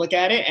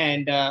at it,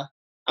 and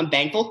I'm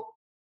thankful.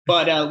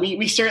 But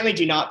we certainly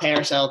do not pay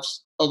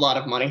ourselves a lot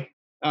of money.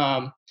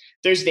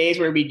 There's days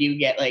where we do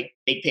get like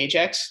big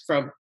paychecks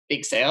from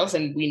big sales,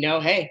 and we know,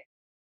 hey,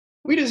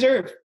 we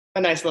deserve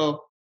a nice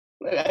little.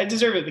 I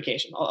deserve a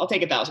vacation. I'll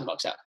take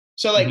 $1,000 out.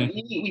 So like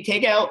we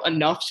take out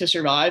enough to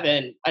survive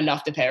and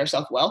enough to pay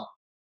ourselves well.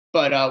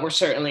 But we're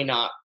certainly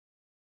not.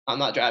 I'm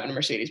not driving a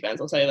Mercedes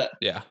Benz. I'll tell you that.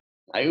 Yeah.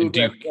 I And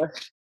Uber.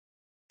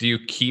 do you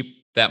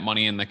keep that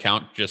money in the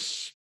account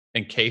just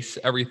in case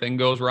everything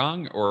goes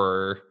wrong,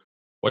 or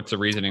what's the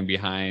reasoning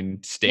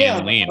behind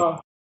staying lean?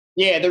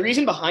 Yeah, the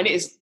reason behind it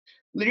is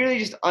literally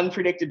just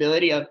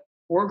unpredictability of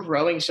we're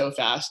growing so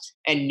fast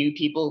and new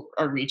people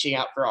are reaching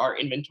out for our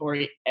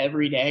inventory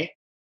every day.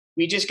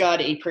 We just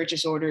got a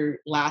purchase order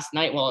last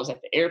night while I was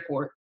at the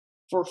airport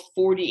for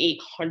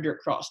 4,800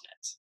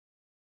 CROSSNETs.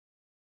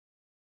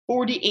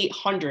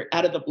 4,800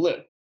 out of the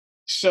blue.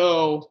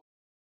 So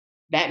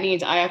that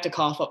means I have to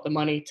cough up the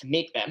money to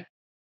make them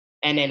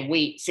and then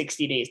wait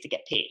 60 days to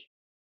get paid.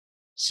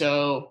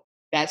 So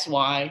that's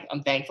why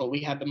I'm thankful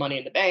we have the money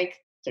in the bank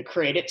to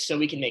create it so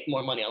we can make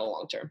more money on the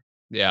long term.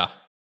 Yeah.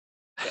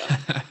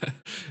 Yeah.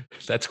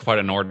 That's quite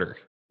an order.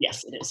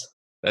 Yes, it is.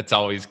 That's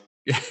always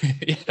yeah,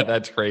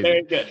 that's crazy.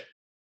 Very good.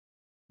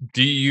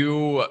 Do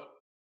you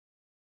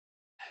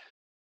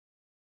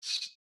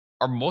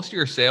are most of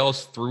your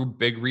sales through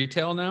big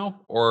retail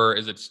now, or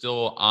is it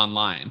still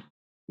online?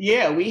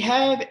 Yeah, we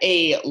have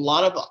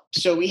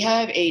we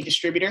have a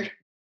distributor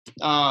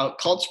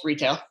called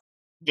Retail.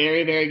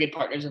 Very, very good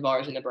partners of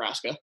ours in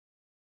Nebraska.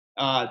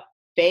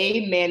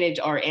 They manage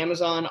our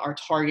Amazon, our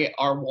Target,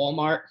 our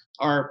Walmart,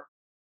 our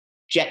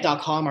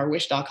Jet.com, our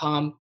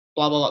Wish.com,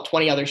 blah, blah, blah,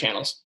 20 other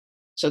channels.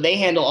 So they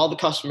handle all the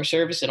customer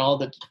service and all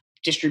the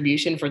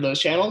distribution for those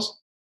channels.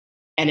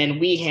 And then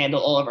we handle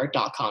all of our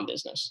 .com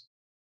business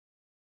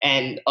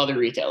and other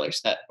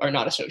retailers that are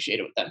not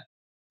associated with them.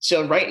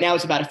 So right now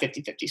it's about a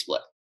 50-50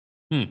 split.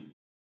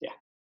 Yeah.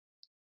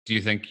 Do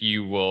you think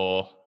you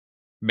will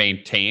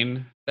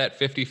maintain that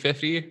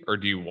 50-50, or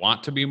do you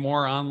want to be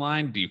more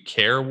online? Do you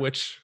care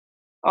which?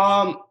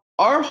 Our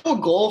whole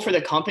goal for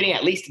the company,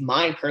 at least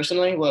mine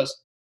personally,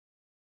 was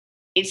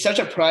it's such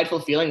a prideful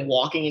feeling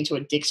walking into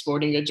a Dick's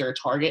Sporting Goods or a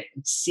Target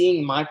and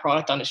seeing my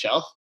product on the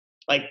shelf.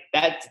 Like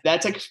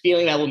that's a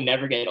feeling that will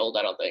never get old,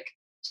 I don't think.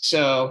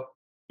 So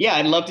yeah,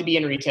 I'd love to be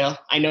in retail.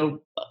 I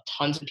know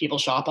tons of people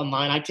shop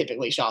online. I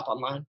typically shop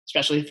online,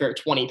 especially for a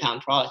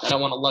 20-pound product. I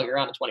don't want to lug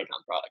around a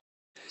 20-pound product.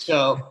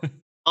 So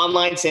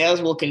online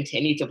sales will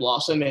continue to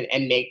blossom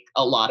and make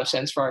a lot of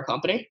sense for our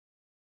company.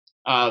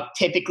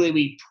 Typically,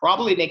 we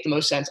probably make the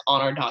most sense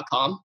on our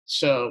 .com.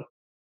 So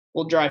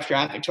we'll drive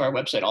traffic to our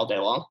website all day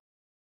long.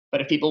 But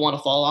if people want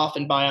to fall off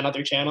and buy on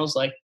other channels,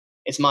 like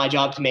it's my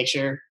job to make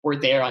sure we're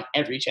there on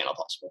every channel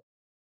possible.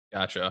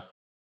 Gotcha.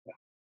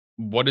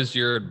 What is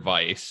your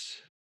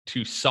advice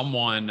to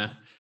someone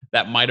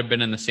that might have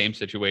been in the same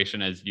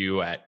situation as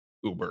you at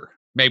Uber?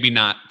 Maybe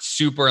not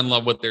super in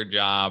love with their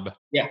job.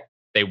 Yeah.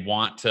 They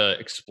want to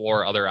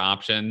explore other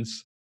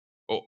options.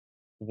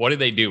 what do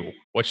they do?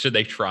 What should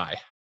they try?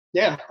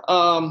 Yeah.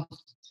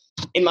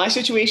 In my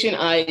situation,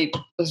 I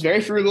was very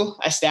frugal.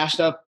 I stashed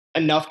up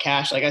enough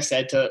cash, like I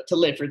said, to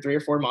live for 3 or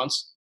 4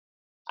 months.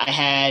 I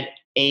had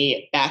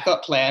a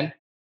backup plan.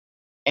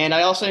 And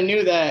I also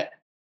knew that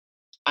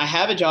I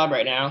have a job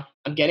right now.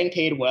 I'm getting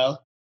paid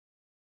well.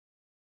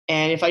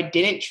 And if I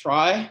didn't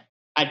try,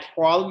 I'd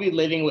probably be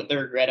living with the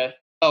regret of,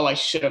 oh, I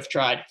should have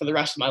tried for the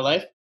rest of my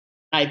life.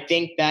 I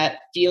think that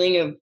feeling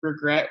of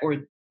regret,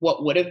 or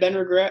what would have been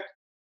regret,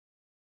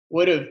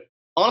 would have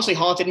honestly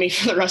haunted me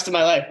for the rest of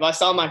my life. If I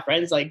saw my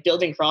friends like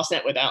building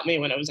CrossNet without me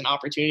when it was an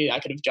opportunity I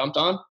could have jumped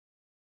on,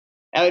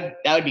 that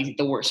would be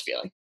the worst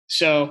feeling.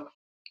 So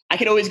I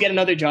could always get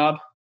another job.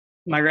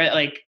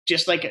 Like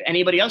just like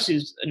anybody else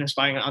who's an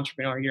aspiring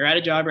entrepreneur, you're at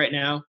a job right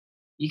now.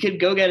 You could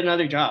go get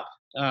another job.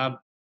 Um,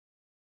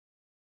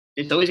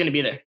 it's always going to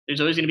be there.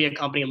 There's always going to be a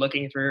company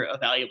looking for a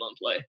valuable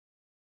employee.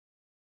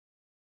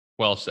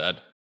 Well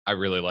said. I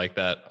really like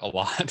that a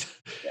lot.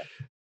 Yeah.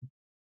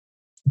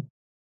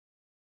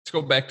 Let's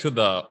go back to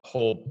the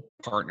whole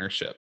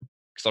partnership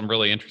because I'm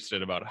really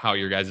interested about how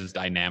your guys'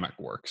 dynamic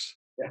works.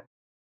 Yeah.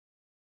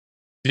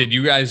 Did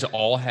you guys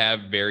all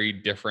have very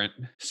different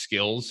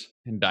skills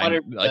and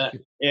 100%.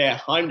 Yeah,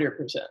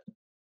 100%.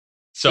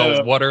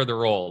 So what are the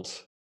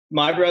roles?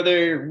 My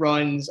brother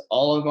runs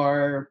all of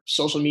our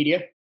social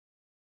media.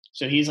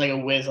 So he's like a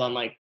whiz on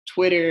like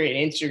Twitter and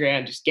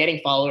Instagram, just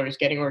getting followers,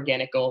 getting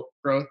organic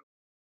growth,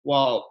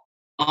 while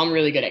I'm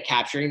really good at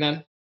capturing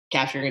the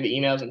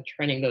emails and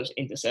turning those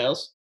into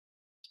sales.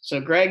 So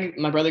Greg,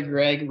 my brother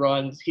Greg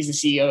he's the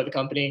CEO of the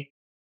company.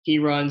 He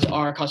runs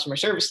our customer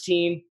service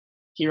team.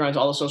 He runs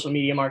all the social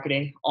media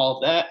marketing, all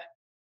of that,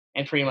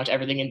 and pretty much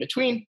everything in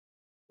between.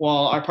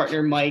 While our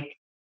partner Mike,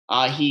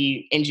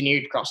 he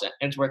engineered CrossNet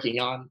and is working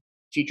on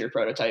future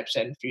prototypes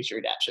and future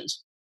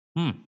adaptations.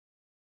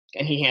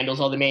 And he handles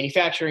all the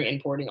manufacturing,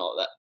 importing, all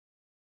of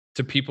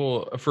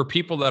that. For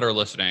people that are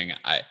listening,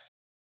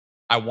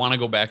 I want to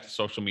go back to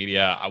social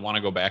media. I want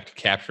to go back to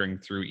capturing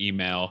through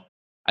email.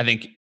 I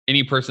think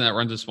any person that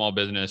runs a small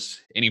business,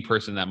 any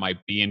person that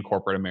might be in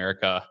corporate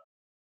America,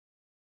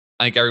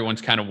 I think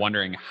everyone's kind of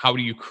wondering, how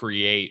do you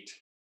create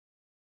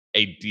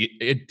a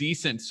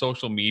decent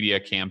social media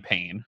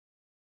campaign?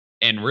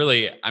 And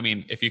really, I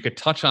mean, if you could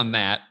touch on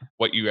that,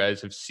 what you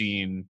guys have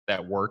seen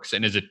that works,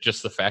 and is it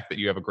just the fact that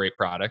you have a great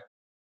product?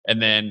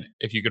 And then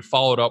if you could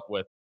follow it up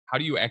with, how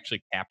do you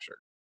actually capture?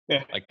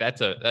 Yeah. Like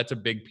that's a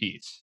big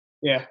piece.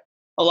 Yeah.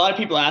 A lot of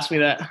people ask me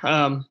that.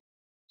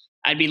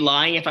 I'd be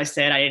lying if I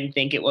said I didn't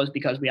think it was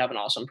because we have an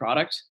awesome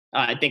product.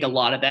 I think a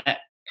lot of that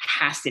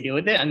has to do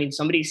with it. I mean,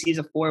 somebody sees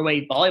a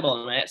 4-way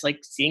volleyball net, it's like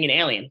seeing an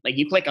alien. Like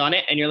you click on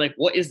it and you're like,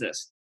 what is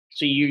this?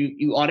 So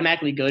you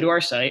automatically go to our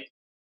site.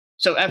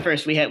 So at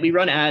first we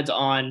run ads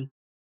on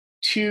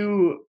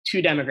two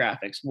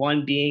demographics.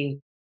 One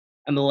being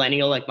a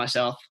millennial like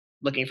myself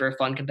looking for a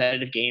fun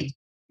competitive game,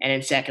 and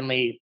then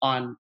secondly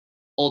on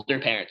older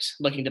parents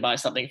looking to buy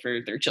something for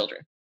their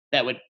children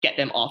that would get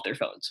them off their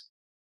phones.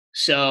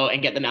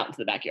 And get them out into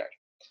the backyard.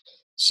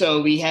 So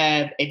we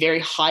have a very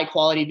high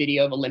quality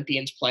video of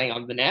Olympians playing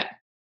on the net.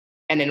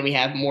 And then we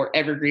have more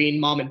evergreen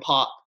mom and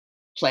pop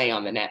playing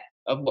on the net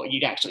of what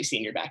you'd actually see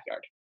in your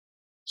backyard.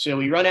 So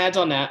we run ads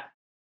on that.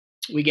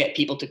 We get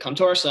people to come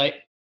to our site.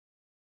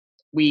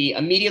 We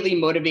immediately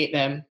motivate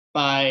them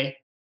by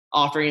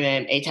offering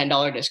them a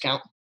 $10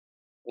 discount,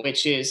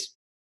 which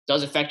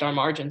does affect our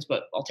margins,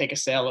 but I'll take a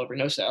sale over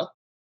no sale.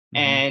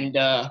 And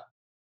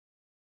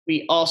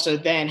we also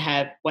then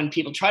have, when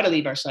people try to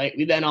leave our site,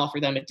 we then offer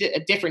them a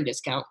different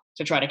discount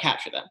to try to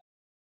capture them.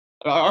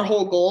 Our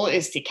whole goal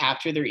is to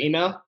capture their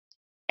email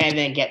and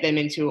then get them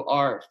into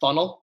our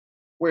funnel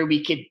where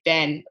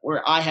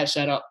I have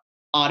set up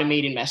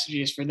automated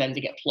messages for them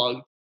to get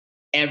plugged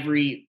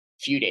every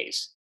few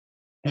days.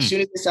 As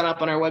soon as they sign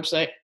up on our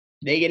website,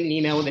 they get an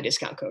email with a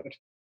discount code.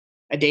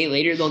 A day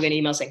later, they'll get an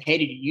email saying, hey,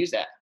 did you use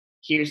that?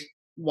 Here's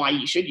why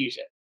you should use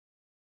it.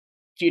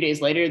 A few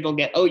days later, they'll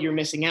get, oh, you're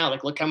missing out.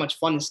 Like, look how much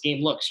fun this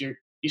game looks. You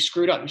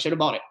screwed up. You should have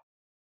bought it.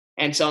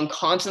 And so I'm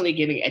constantly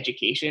giving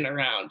education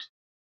around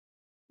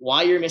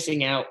why you're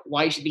missing out,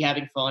 why you should be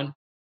having fun,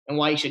 and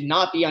why you should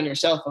not be on your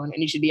cell phone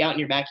and you should be out in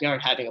your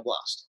backyard having a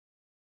blast.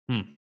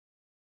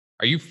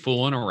 Are you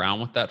fooling around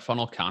with that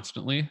funnel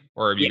constantly,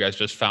 or have you guys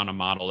just found a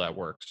model that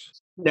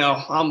works?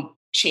 No, I'm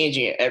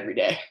changing it every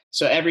day.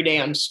 So every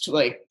day I'm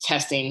like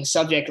testing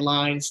subject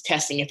lines,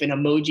 testing if an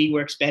emoji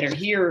works better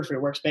here, if it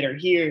works better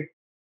here.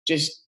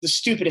 Just the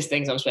stupidest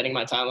things I'm spending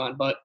my time on.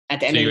 But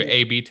at the end of the day,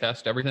 A/B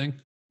test everything?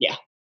 Yeah.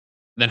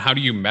 Then how do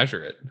you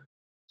measure it?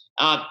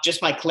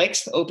 Just my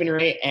clicks, open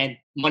rate, and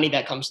money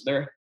that comes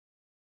through.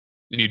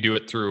 And you do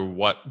it through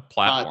what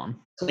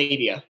platform?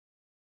 Klaviyo.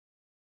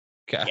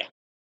 Okay. Yeah.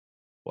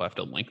 We'll have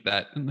to link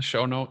that in the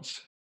show notes.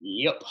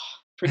 Yep.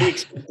 Pretty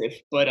expensive,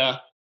 but yeah,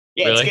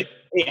 really? It's good.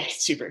 Yeah,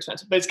 it's super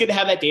expensive, but it's good to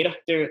have that data.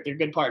 They're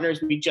good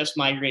partners. We just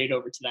migrated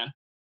over to them.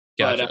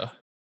 Gotcha. But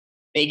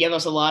they give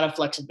us a lot of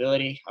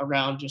flexibility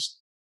around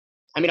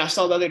I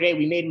saw the other day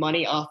we made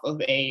money off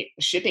of a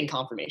shipping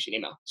confirmation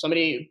email.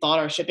 Somebody thought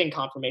our shipping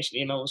confirmation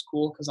email was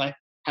cool because I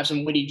have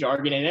some witty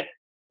jargon in it.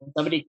 And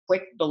somebody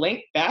clicked the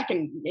link back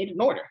and made an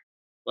order.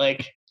 Like,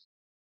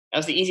 that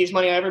was the easiest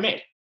money I ever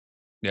made.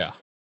 Yeah.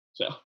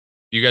 So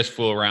You guys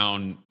fool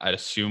around, I'd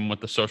assume,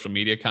 with the social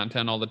media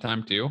content all the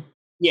time too?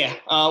 yeah,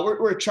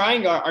 we're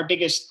trying our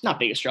biggest, not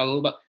biggest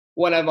struggle, but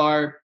one of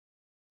our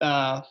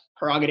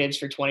prerogatives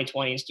for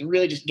 2020 is to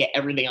really just get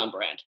everything on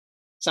brand.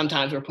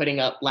 Sometimes we're putting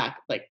up like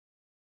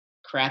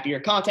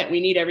crappier content. We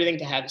need everything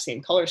to have the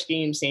same color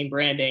scheme, same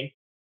branding,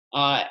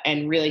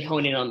 and really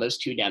hone in on those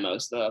two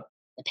demos, the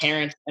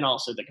parent and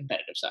also the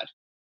competitive side.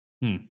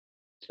 Hmm.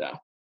 So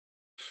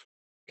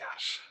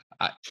Gosh,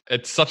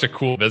 it's such a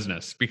cool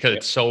business because yeah,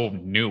 it's so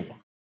new.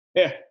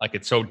 yeah, Like,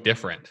 it's so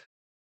different.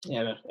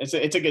 yeah, man. It's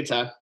a good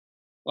time,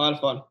 a lot of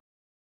fun.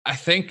 I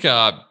think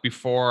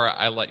before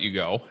I let you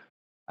go,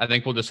 I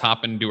think we'll just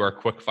hop into our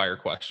quick fire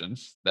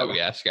questions that Okay, we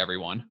ask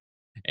everyone,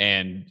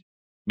 and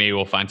maybe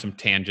we'll find some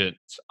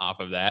tangents off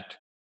of that.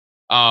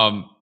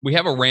 We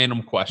have a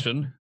random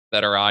question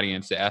that our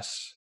audience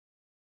asks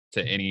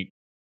to any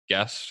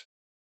guest.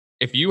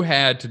 If you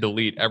had to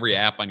delete every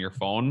app on your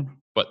phone,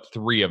 but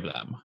three of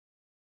them,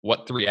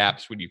 what three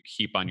apps would you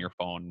keep on your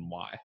phone and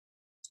why?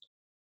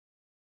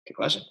 good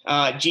question.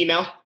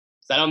 Gmail,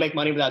 'cause I don't make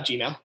money without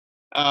Gmail.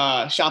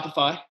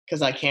 Shopify,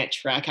 because I can't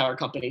track how our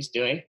company's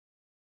doing,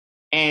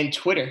 and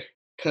Twitter,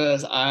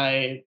 because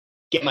I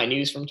get my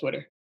news from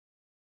Twitter.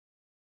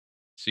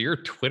 So you're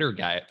a Twitter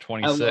guy at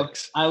I love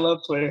 26. I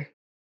love Twitter.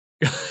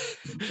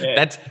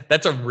 Yeah,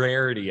 That's a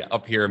rarity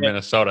up here in yeah,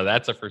 Minnesota.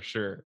 That's a for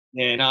sure.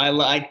 yeah. No,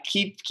 I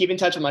keep in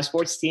touch with my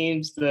sports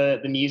teams,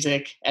 the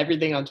music,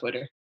 everything on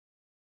Twitter.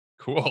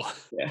 Cool.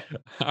 Yeah,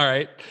 All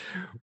right.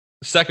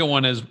 Second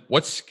one is,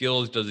 what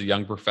skills does a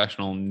young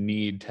professional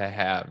need to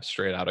have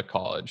straight out of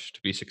college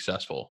to be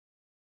successful?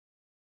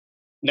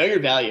 know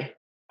your value.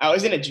 I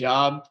was in a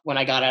job when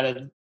I got out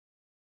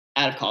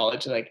of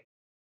college. Like,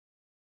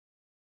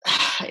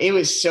 it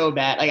was so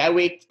bad. Like,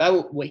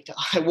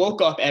 I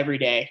woke up every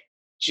day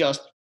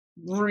just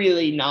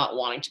really not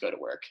wanting to go to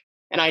work,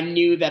 and I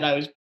knew that I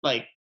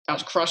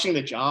was crushing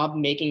the job,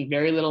 making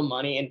very little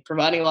money, and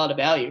providing a lot of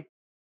value,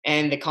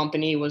 and the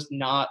company was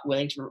not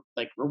willing to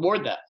like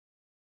reward that.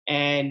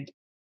 And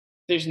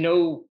there's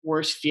no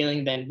worse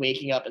feeling than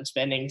waking up and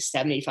spending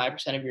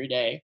 75% of your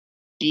day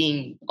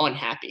being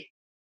unhappy.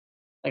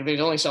 Like, there's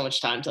only so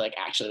much time to like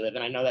actually live,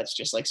 and I know that's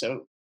just like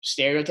so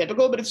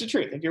stereotypical, but it's the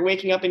truth. If you're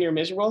waking up and you're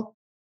miserable,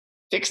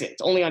 fix it.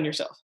 It's only on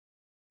yourself.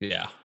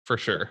 Yeah, for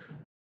sure.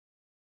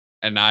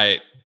 And I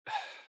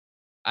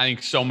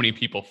think so many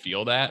people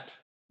feel that,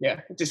 Yeah,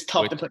 it's just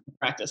tough to which put into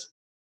practice.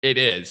 it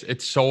is.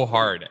 It's so Mhm.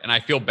 hard. And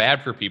I feel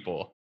bad for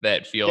people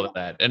that Yeah, feel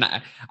that. And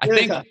I really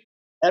think tough.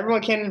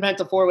 Everyone can invent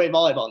a four-way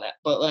volleyball net,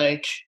 but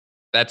like,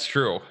 that's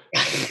true.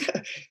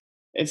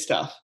 it's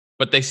tough.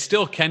 But they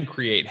still can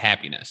create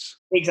happiness.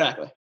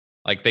 Exactly.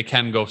 Like, they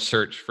can go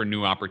search for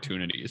new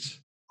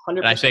opportunities.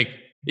 And I 100%. think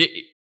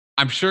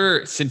I'm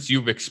sure since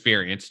you've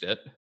experienced it,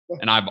 Yeah.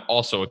 and I've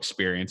also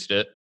experienced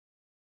it,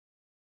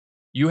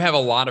 you have a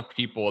lot of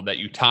people that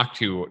you talk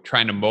to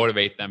trying to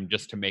motivate them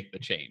just to make the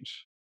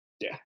change.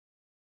 Yeah.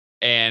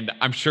 And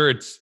I'm sure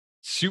it's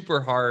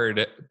super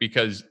hard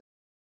because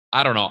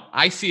I don't know,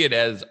 I see it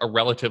as a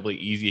relatively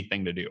easy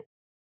thing to do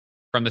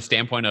from the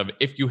standpoint of,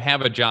 if you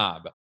have a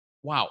job,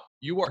 wow,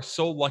 you are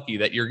so lucky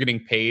that you're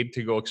getting paid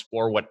to go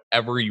explore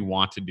whatever you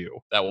want to do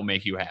that will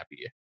make you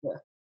happy. Yeah.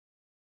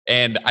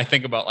 And I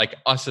think about like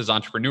us as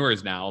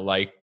entrepreneurs now,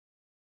 like,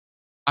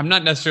 I'm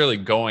not necessarily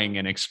going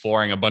and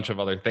exploring a bunch of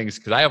other things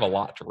because I have a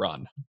lot to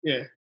run.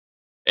 Yeah.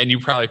 And you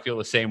probably feel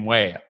the same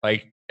way.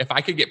 Like, if I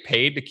could get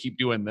paid to keep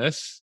doing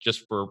this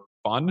just for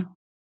fun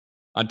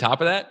on top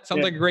of that, sounds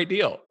Yeah. like a great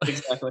deal.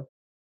 Exactly.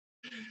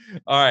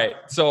 All right.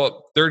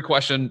 So, third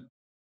question,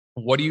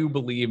 what do you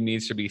believe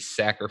needs to be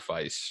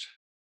sacrificed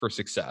for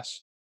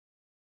success,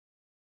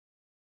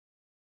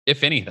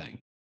 if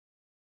anything?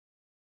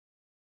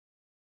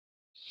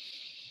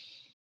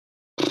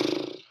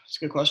 That's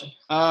a good question.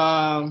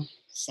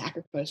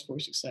 Sacrifice for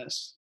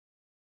success.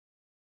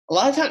 A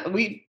lot of time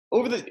we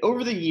over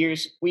the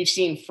years we've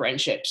seen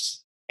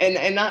friendships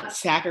and not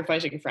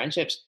sacrificing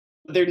friendships,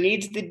 but there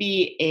needs to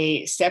be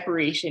a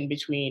separation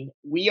between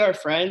we are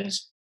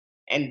friends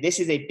and this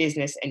is a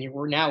business and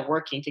we're now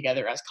working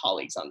together as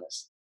colleagues on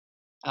this.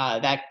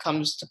 That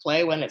comes to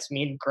play when it's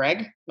me and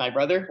Greg, my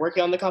brother,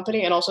 working on the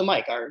company, and also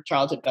Mike, our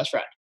childhood best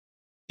friend.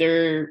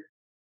 There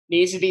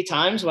needs to be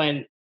times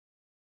when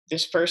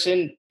this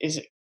person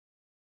is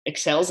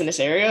excels in this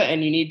area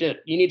and you need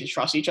to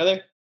trust each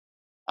other.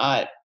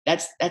 uh,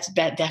 that's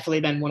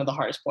definitely been one of the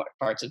hardest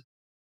parts of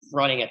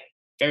running a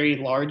very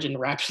large and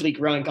rapidly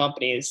growing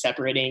company, is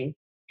separating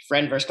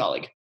friend versus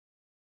colleague.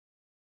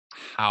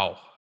 How?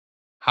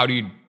 How do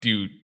you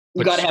You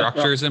put got to have trust.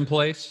 structures in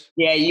place?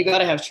 Yeah, you got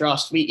to have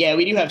trust. We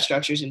do have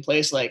structures in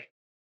place. Like,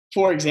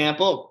 for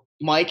example,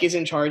 Mike is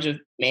in charge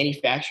of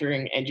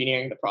manufacturing,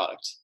 engineering the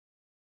product.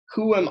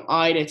 Who am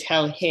I to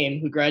tell him,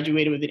 who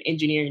graduated with an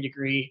engineering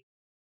degree,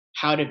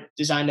 how to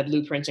design the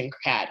blueprints in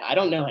CAD? I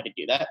don't know how to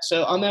do that.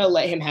 So I'm going to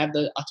let him have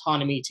the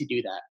autonomy to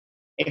do that.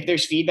 If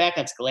there's feedback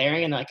that's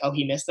glaring and like, oh,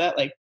 he missed that,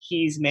 like,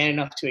 he's man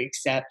enough to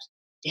accept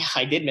yeah,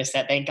 I did miss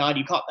that. Thank God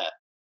you caught that.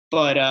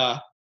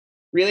 But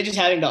really just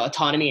having the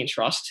autonomy and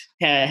trust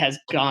has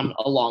gone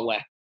a long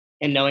way.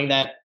 And knowing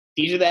that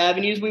these are the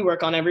avenues we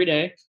work on every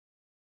day,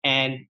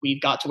 and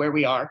we've got to where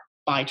we are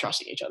by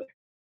trusting each other.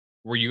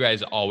 Were you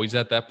guys always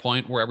at that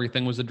point where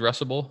everything was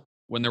addressable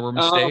when there were Um,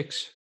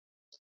 mistakes?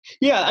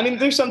 yeah, I mean,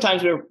 there's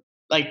sometimes where,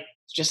 like,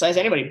 just as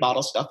anybody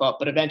bottles stuff up,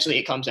 but eventually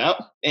it comes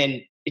out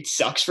and it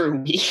sucks for a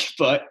week,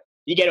 but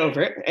you get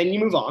over it and you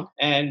move on.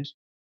 And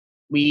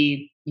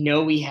we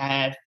know we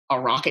have a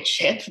rocket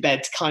ship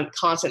that's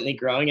constantly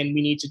growing, and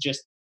we need to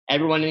just,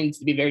 everyone needs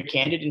to be very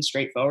candid and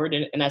straightforward.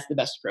 And that's the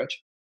best approach.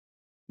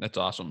 That's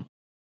awesome.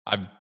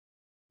 I've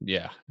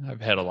Yeah,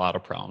 I've had a lot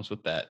of problems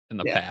with that in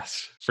the Yeah.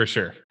 past, for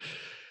sure.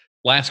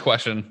 Last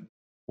question.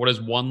 What is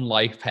one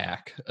life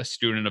hack a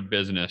student of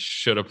business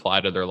should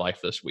apply to their life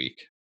this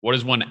week? What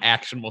is one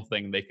actionable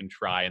thing they can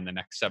try in the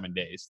next 7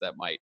 days that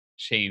might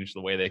change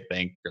the way they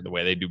think or the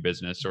way they do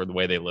business or the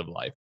way they live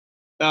life?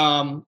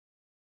 Um,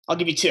 I'll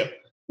give you two.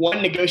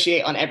 One,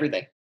 negotiate on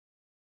everything.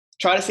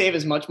 Try to save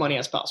as much money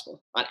as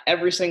possible on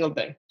every single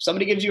thing. If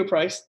somebody gives you a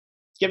price,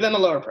 give them a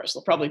lower price.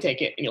 They'll probably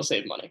take it and you'll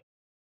save money.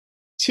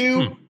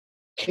 Two, Hmm.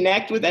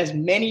 connect with as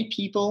many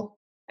people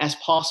as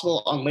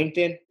possible on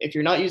LinkedIn. If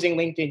you're not using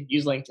LinkedIn,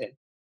 use LinkedIn.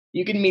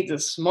 You can meet the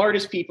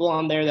smartest people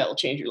on there that will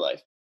change your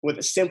life with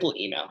a simple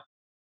email.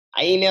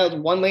 I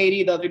emailed one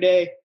lady the other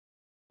day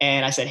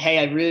and I said, "Hey,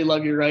 I really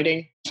love your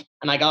writing."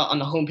 And I got on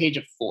the homepage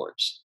of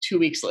Forbes 2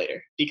 weeks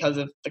later because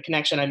of the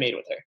connection I made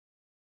with her.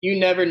 You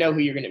never know who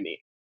you're going to meet.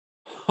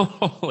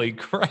 Holy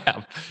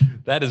crap.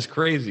 That is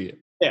crazy.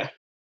 Yeah.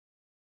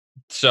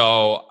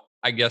 So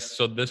I guess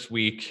so this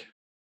week,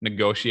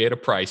 negotiate a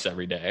price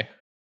every day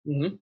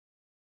Mm-hmm.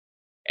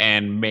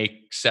 and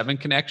make 7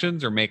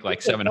 connections or make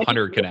like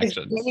 700 As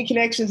connections. many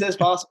connections as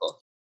possible.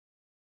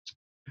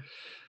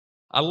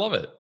 I love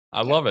it.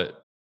 I love it.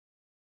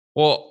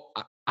 Well,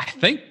 I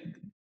think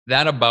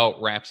that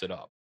about wraps it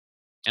up.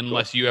 Cool.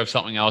 Unless you have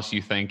something else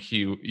you think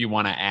you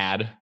want to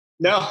add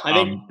No, that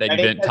I you think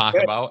didn't that's talk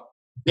good. about.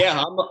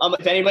 Yeah,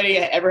 if anybody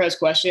ever has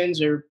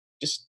questions or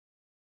just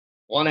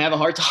want to have a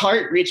heart to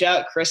heart, reach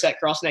out, Chris at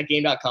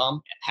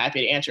CROSSNETGame.com.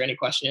 Happy to answer any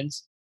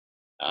questions.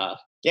 Uh,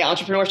 yeah,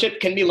 entrepreneurship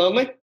can be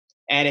lonely,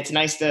 and it's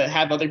nice to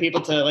have other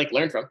people to like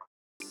learn from.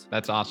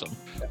 That's awesome.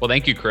 Well,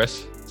 thank you,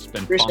 Chris. It's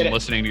been Appreciate fun it.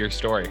 listening to your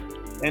story.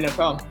 Yeah, no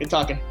problem. Good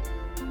talking.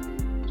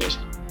 Cheers.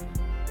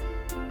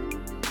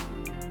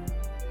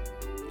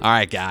 All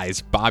right,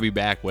 guys, Bobby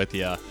back with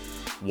you.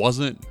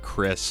 Wasn't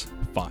Chris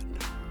fun?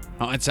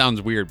 Oh, it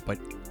sounds weird, but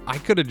I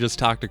could have just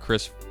talked to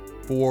Chris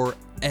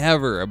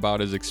forever about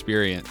his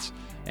experience.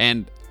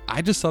 And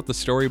I just thought the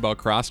story about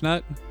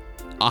CROSSNET,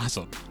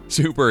 awesome,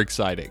 super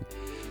exciting.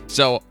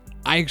 So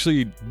I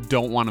actually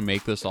don't want to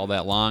make this all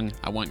that long.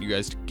 I want you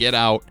guys to get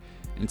out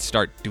and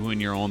start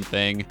doing your own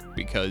thing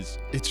because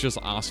it's just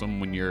awesome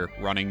when you're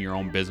running your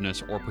own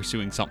business or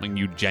pursuing something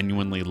you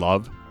genuinely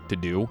love to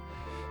do.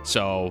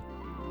 So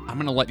I'm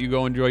going to let you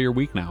go enjoy your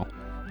week now.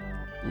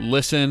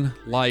 Listen,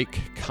 like,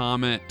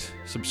 comment,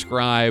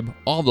 subscribe,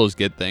 all those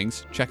good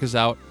things. Check us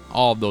out,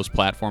 all of those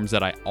platforms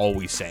that I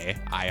always say,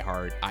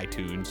 iHeart,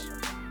 iTunes,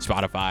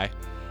 Spotify.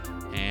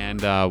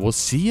 And we'll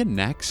see you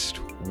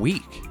next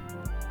week.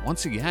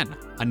 Once again,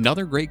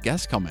 another great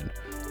guest coming.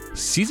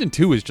 Season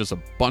 2 is just a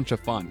bunch of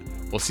fun.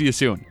 We'll see you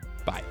soon.